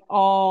know. like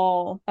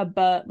all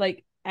above,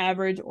 like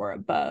average or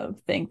above.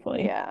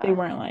 Thankfully, they Yeah.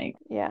 weren't like.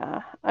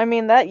 Yeah. I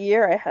mean, that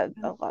year I had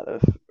a lot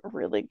of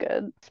really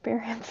good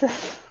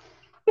experiences.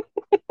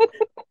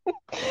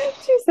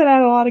 She said I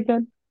had a lot of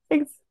good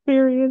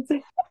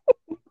experiences.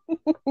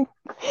 The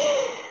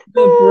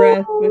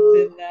breath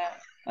within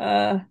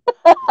that.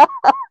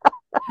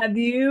 Have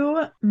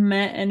you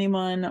met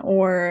anyone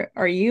or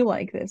are you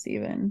like this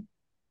even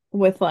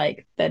with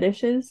like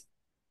fetishes?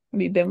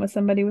 Have you been with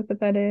somebody with a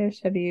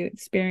fetish? Have you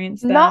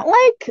experienced that?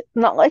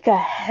 Not like a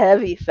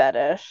heavy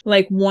fetish.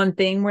 Like one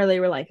thing where they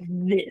were like,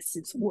 this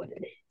is what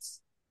it is.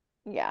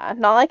 Yeah,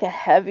 not like a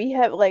heavy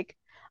like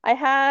I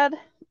had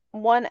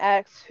one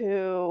ex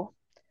who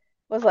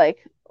was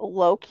like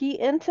low key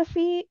into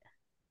feet,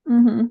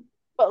 Mm-hmm.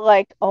 but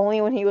like only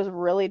when he was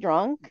really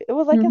drunk. It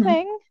was like a Mm-hmm.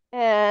 thing.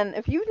 And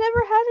if you've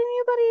never had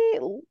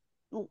anybody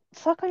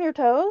suck on your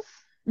toes,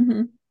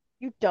 Mm-hmm.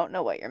 you don't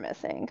know what you're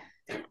missing.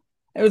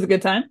 It was a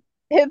good time.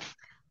 It's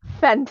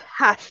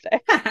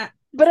fantastic.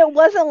 But it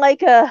wasn't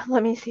like a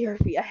let me see your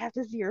feet. I have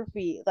to see your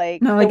feet.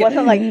 Like No, it like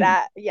wasn't like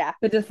that. Yeah.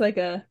 but just like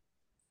a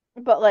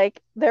But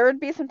like there would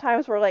be some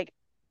times where like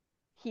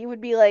he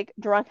would be like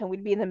drunk and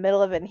we'd be in the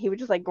middle of it and he would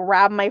just like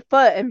grab my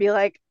foot and be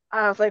like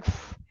I was like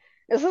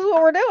this is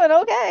what we're doing,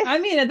 okay. I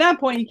mean, at that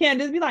point you can't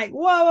just be like,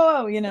 whoa,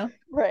 whoa, whoa, you know.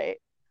 Right.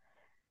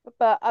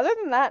 But other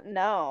than that,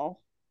 no.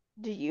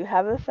 Do you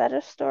have a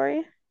fetish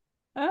story?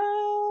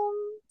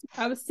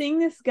 I was seeing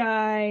this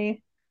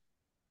guy.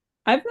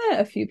 I've met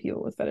a few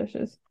people with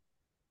fetishes.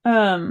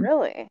 Um,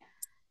 Really?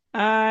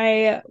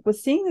 I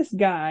was seeing this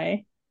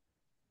guy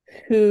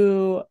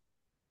who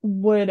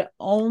would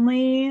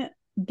only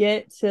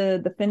get to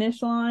the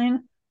finish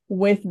line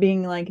with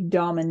being like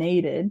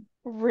dominated,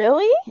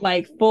 Really?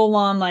 like full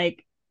on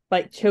like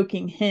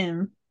choking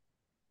him,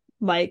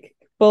 like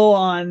full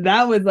on.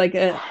 That was like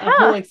a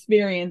whole Huh.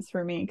 experience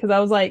for me because I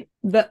was like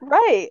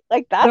Right.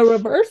 Like the that's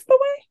reverse the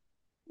way.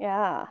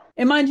 yeah.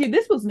 And mind you,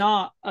 this was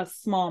not a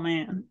small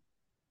man.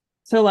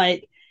 So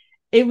like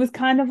it was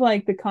kind of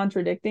like the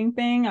contradicting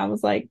thing. I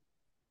was like,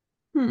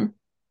 hmm,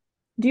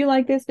 do you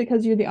like this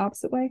because you're the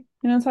opposite way?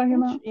 You know what I'm talking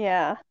about?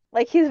 Yeah.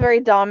 Like he's very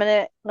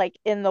dominant like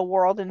in the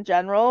world in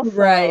general, so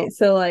Right.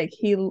 So like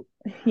he huh.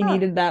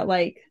 needed that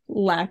like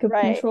lack of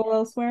Right. control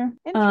elsewhere.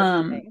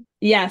 Interesting.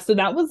 Yeah, so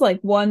that was like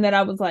one that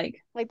I was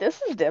like, Like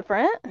this is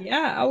different.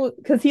 yeah, I was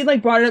because he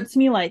like brought it up to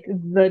me like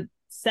the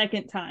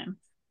second time.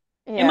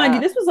 And mind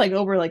you, Yeah. this was like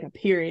over like a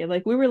period.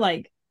 Like we were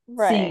like seeing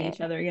Right.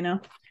 each other, you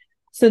know?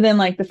 So then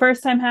like the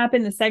first time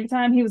happened, the second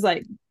time he's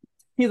like,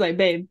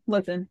 babe,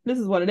 listen, this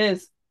is what it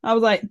is. I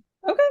was like,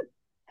 okay,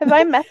 Have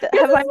I met guess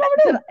have this I is met what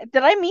we're doing.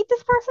 did I meet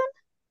this person?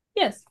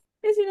 Yes.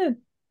 Yes, you did.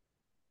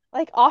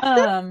 Like often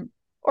Um,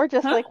 or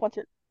just huh? like once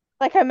or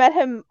like I met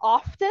him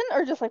often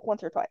or just like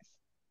once or twice?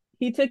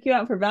 He took you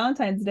out for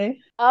Valentine's Day.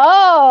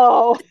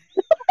 Oh,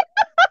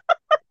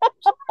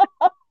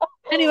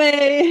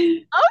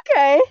 Anyway,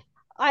 okay.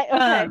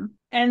 Okay.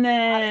 and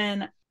Got it.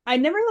 then I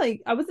never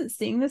like I wasn't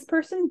seeing this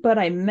person, but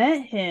I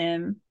met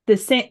him the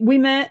same. We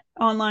met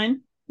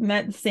online,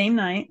 met the same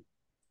night,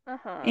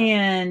 Uh-huh.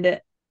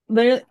 and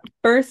literally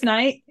first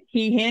night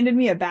he handed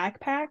me a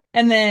backpack,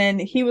 and then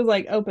he was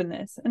like, "Open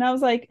this," and I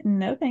was like,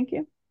 "No, thank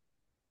you.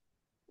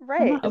 I'm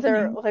Right. not Is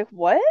there opening." like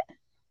what?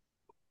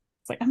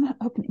 It's like I'm not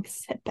opening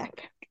said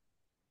backpack.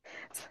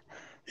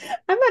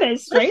 I'm at a Listen,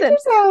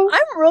 stranger's house.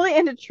 I'm really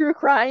into true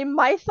crime.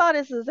 My thought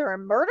is there a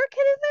murder kit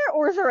in there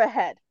or is there a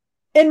head?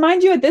 And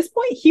mind you, at this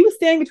point, he was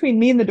standing between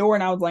me and the door,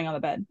 and I was laying on the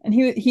bed. And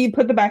he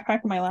put the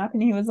backpack in my lap,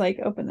 and he was like,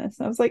 "Open this."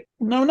 And I was like,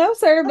 "No, no,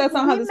 sir, Like that's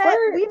not how this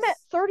we met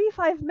works."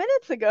 35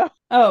 minutes ago.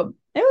 Oh,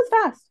 it was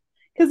fast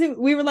because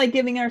we were like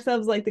giving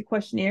ourselves like the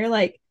questionnaire,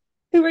 like,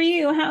 "Who are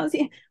you? How's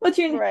you?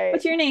 Right.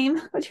 What's your name?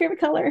 What's your favorite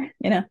color?"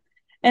 You know.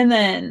 And Mm-hmm.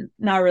 then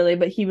not really,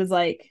 but he was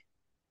like,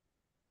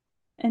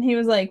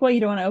 "Well, you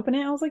don't want to open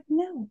it?" I was like,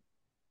 "No."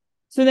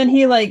 So then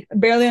he like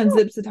barely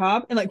unzips the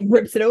top and like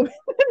rips it open.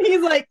 And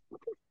he's like,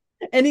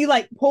 and he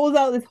like pulls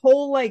out this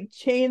whole like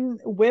chain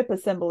whip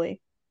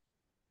assembly.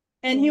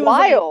 And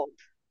Wild.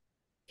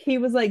 he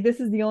was like, "This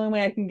is the only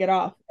way I can get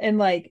off." And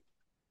like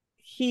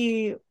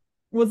he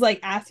was like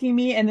asking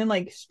me, and then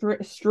like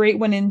straight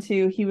went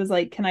into, he was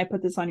like, "Can I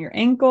put this on your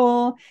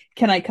ankle?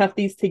 Can I cuff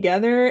these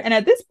together?" And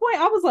at this point,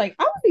 I was like,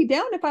 I would be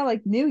down if I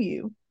like knew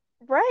you,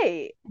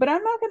 Right. but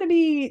I'm not going to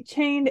be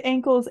chained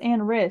ankles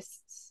and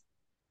wrists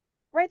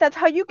Right. That's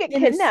how you get in a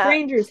kidnapped.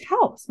 stranger's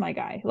house, my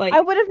guy. I Like,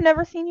 would have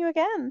never seen you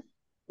again.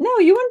 no,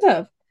 you wouldn't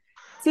have.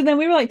 So then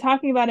we were like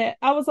talking about it.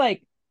 I was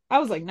like,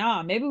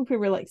 nah, maybe if we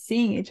were like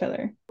seeing each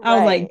other, I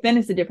was like, Right. then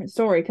it's a different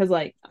story because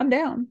like I'm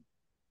down,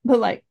 but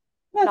like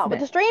not Not with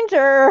today. a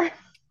stranger.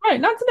 All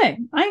right, not today.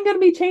 I ain't gonna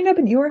be chained up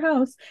in your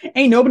house.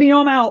 Ain't nobody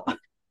know I'm out.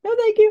 No,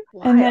 thank you.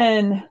 And Wild.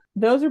 then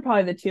those are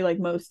probably the two like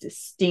most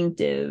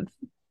distinctive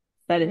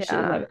fetishes.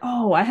 Yeah.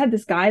 I had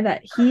this guy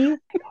that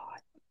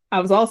I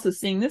was also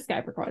seeing this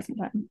guy for quite some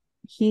time.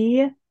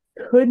 He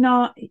could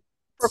not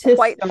For to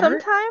quite some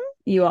start. time.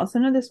 You also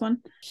know this one.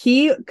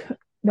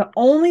 The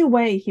only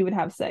way he would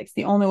have sex,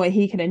 the only way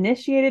he could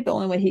initiate it, the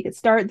only way he could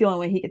start, the only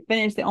way he could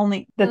finish, the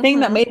thing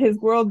that Mm-hmm. made his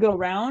world go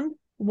round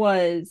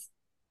was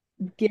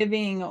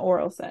giving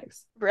oral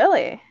sex.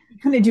 Really? He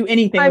couldn't do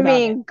anything I without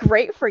it. mean,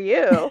 great for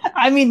you.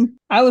 I mean,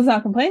 I was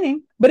not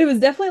complaining, but it was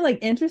definitely like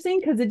interesting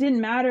because it didn't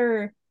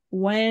matter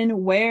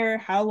when, where,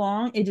 how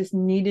long. It just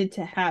needed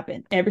to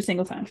happen every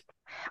single time.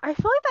 I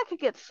feel like that could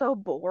get so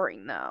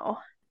boring though.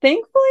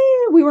 Thankfully,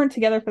 we weren't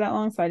together for that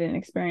long, so I didn't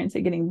experience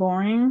it getting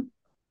boring.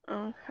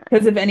 Because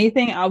Okay. if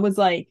anything, I was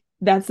like,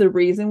 that's the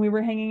reason we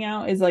were hanging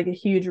out, is like a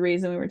huge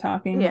reason we were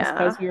talking, was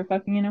because Yeah. we were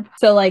fucking, you know?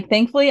 So like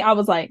thankfully I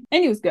was like,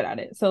 and he was good at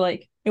it. So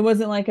like it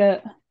wasn't like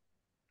a,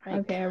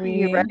 Like, okay, are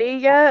you ready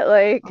yet?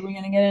 Like, are we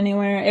gonna get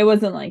anywhere? It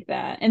wasn't like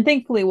that. And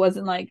thankfully it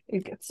wasn't like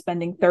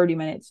spending 30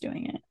 minutes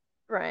doing it.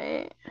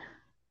 right.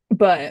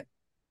 But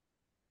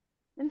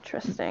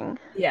Interesting.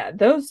 yeah,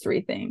 those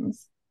three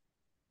things.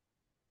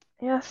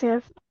 Yeah, see,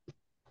 I've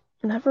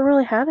never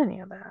really had any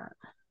of that.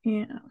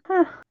 Yeah.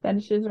 Huh.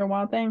 Fetishes are a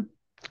wild thing.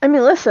 I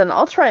mean, listen,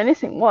 I'll try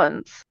anything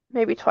once,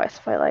 maybe twice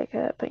if I like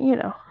it, but you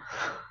know.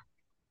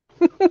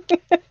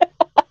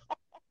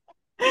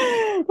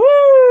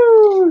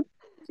 Woo!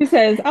 She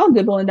says, I'll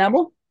dibble and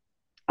dabble.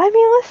 I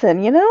mean,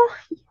 listen, you never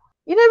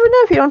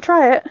know if you don't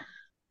try it,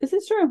 This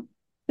is true.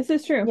 This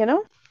is true. you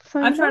know?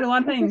 So, I've tried a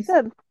lot of like I things.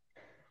 said,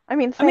 I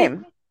mean, I mean,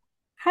 same.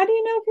 how do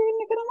you know if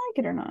you're gonna like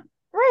it or not?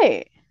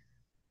 Right.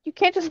 You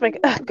can't just make,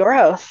 ugh,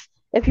 gross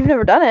if you've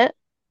never done it.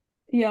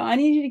 Yeah, I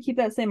need you to keep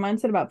that same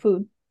mindset about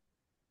food.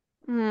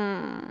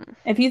 Hmm.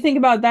 If you think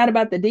about that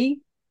about the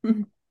D, I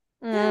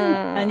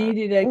Mm. need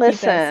you to keep that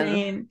Listen.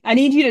 same. I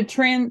need you to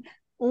take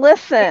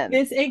Listen.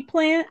 this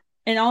eggplant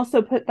and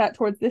also put that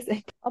towards this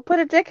egg. I'll put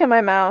a dick in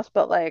my mouth,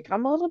 but like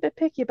I'm a little bit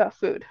picky about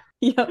food.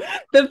 Yeah,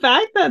 the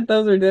fact that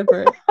those are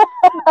different,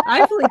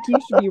 I feel like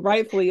you should be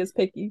rightfully as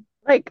picky.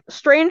 Like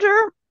stranger,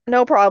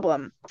 no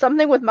problem.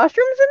 Something with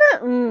mushrooms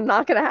in it?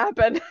 Not gonna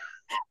happen.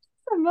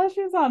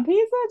 Mushrooms on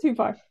pizza? Too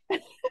far.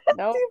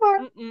 No. Too far.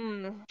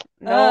 Mm-mm. Oh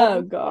No,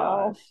 no,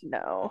 gosh.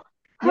 no.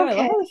 Yo, I love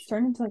Okay. how this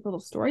turned into like a little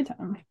story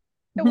time.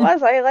 It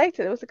was. I liked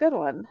it. It was a good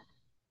one.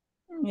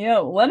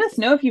 Yo, let us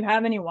know if you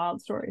have any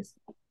wild stories.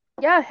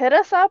 Yeah, hit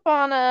us up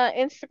on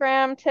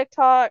Instagram,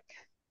 TikTok.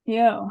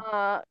 Yo,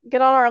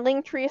 Get on our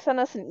link tree, send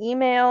us an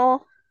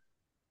email.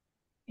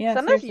 yeah,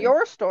 Send us seriously.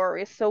 your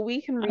stories so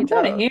we can I'm read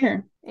trying to those.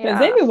 hear because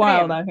they Yeah, be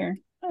wild same. out here.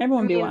 I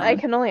Everyone be mean, I wild.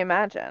 can only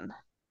imagine.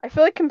 I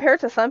feel like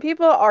compared to some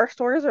people, our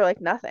stories are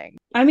like nothing.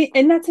 I mean,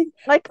 and that's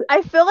Like,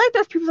 I feel like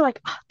there's people who are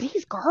like, oh,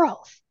 these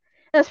girls.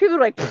 And there's people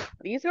who are like,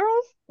 these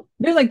girls?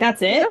 they're like,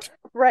 that's You know? it.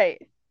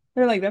 Right.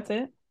 They're like, that's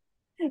it.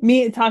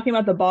 Me talking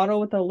about the bottle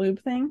with the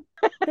lube thing.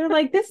 They're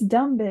like, this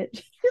dumb bitch.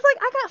 She's like,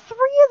 I got 3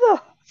 of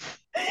those.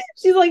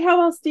 She's like,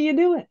 how else do you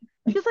do it?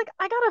 She's like,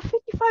 I got a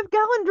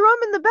 55-gallon drum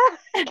in the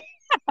back.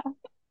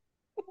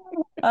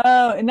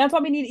 Oh, and that's why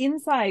we need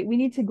insight. We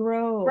need to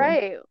grow.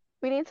 Right.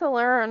 We need to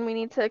learn. We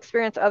need to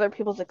experience other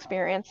people's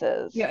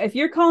experiences. Yeah, if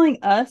you're calling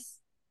us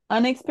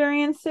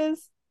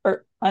unexperiences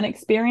or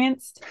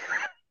unexperienced,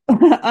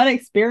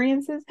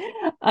 unexperiences,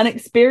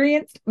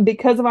 unexperienced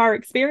because of our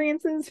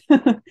experiences,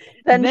 Then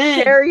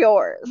then share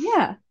yours.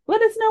 yeah,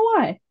 let us know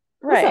why.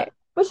 What's Right. up?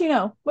 What you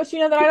know? What you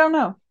know that I don't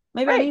know?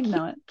 Maybe I Right. need to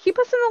know it. Keep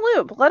us in the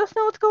loop. Let us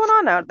know what's going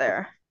on out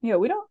there. Yeah,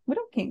 we don't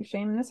kink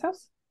shame in this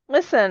house.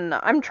 Listen,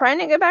 I'm trying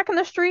to get back in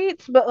the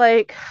streets, but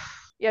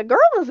yeah, girl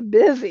is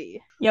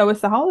busy. Yo,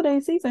 it's the holiday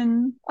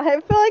season. I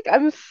feel like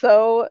I'm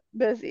so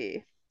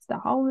busy. It's the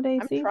holiday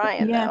I'm season.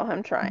 trying Yeah, though.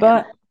 I'm trying.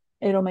 but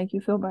it'll make you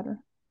feel better.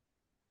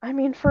 I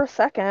mean, for a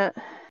second.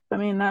 I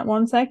mean, that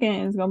 1 second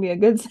is gonna be a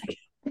good second.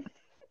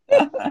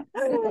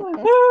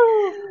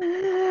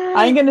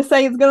 I ain't gonna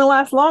say it's gonna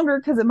last longer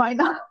because it might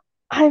not.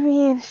 I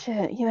mean,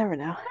 shit, you never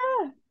know.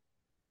 And on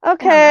that note,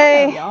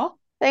 Okay. y'all,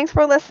 Thanks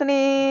for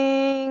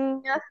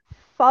listening.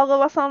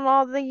 Follow us on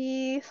all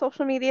the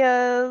social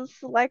medias,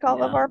 like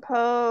all of yeah, our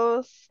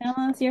posts. tell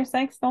us your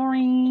sex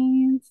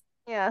stories.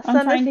 Yeah,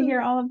 I'm trying to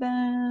hear all of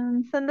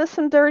them. send us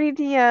some dirty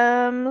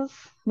DMs.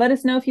 Let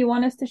us know if you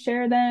want us to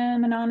share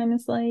them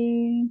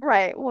anonymously.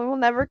 Right. We will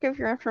never give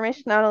your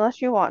information out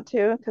unless you want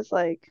to, because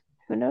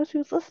who knows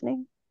who's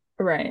listening.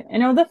 Right.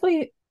 And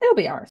it'll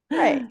be ours.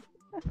 Right.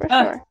 For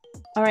Uh, sure.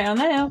 all right, on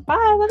that note,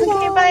 bye. Love you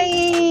Okay,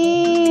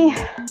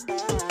 guys.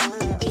 bye.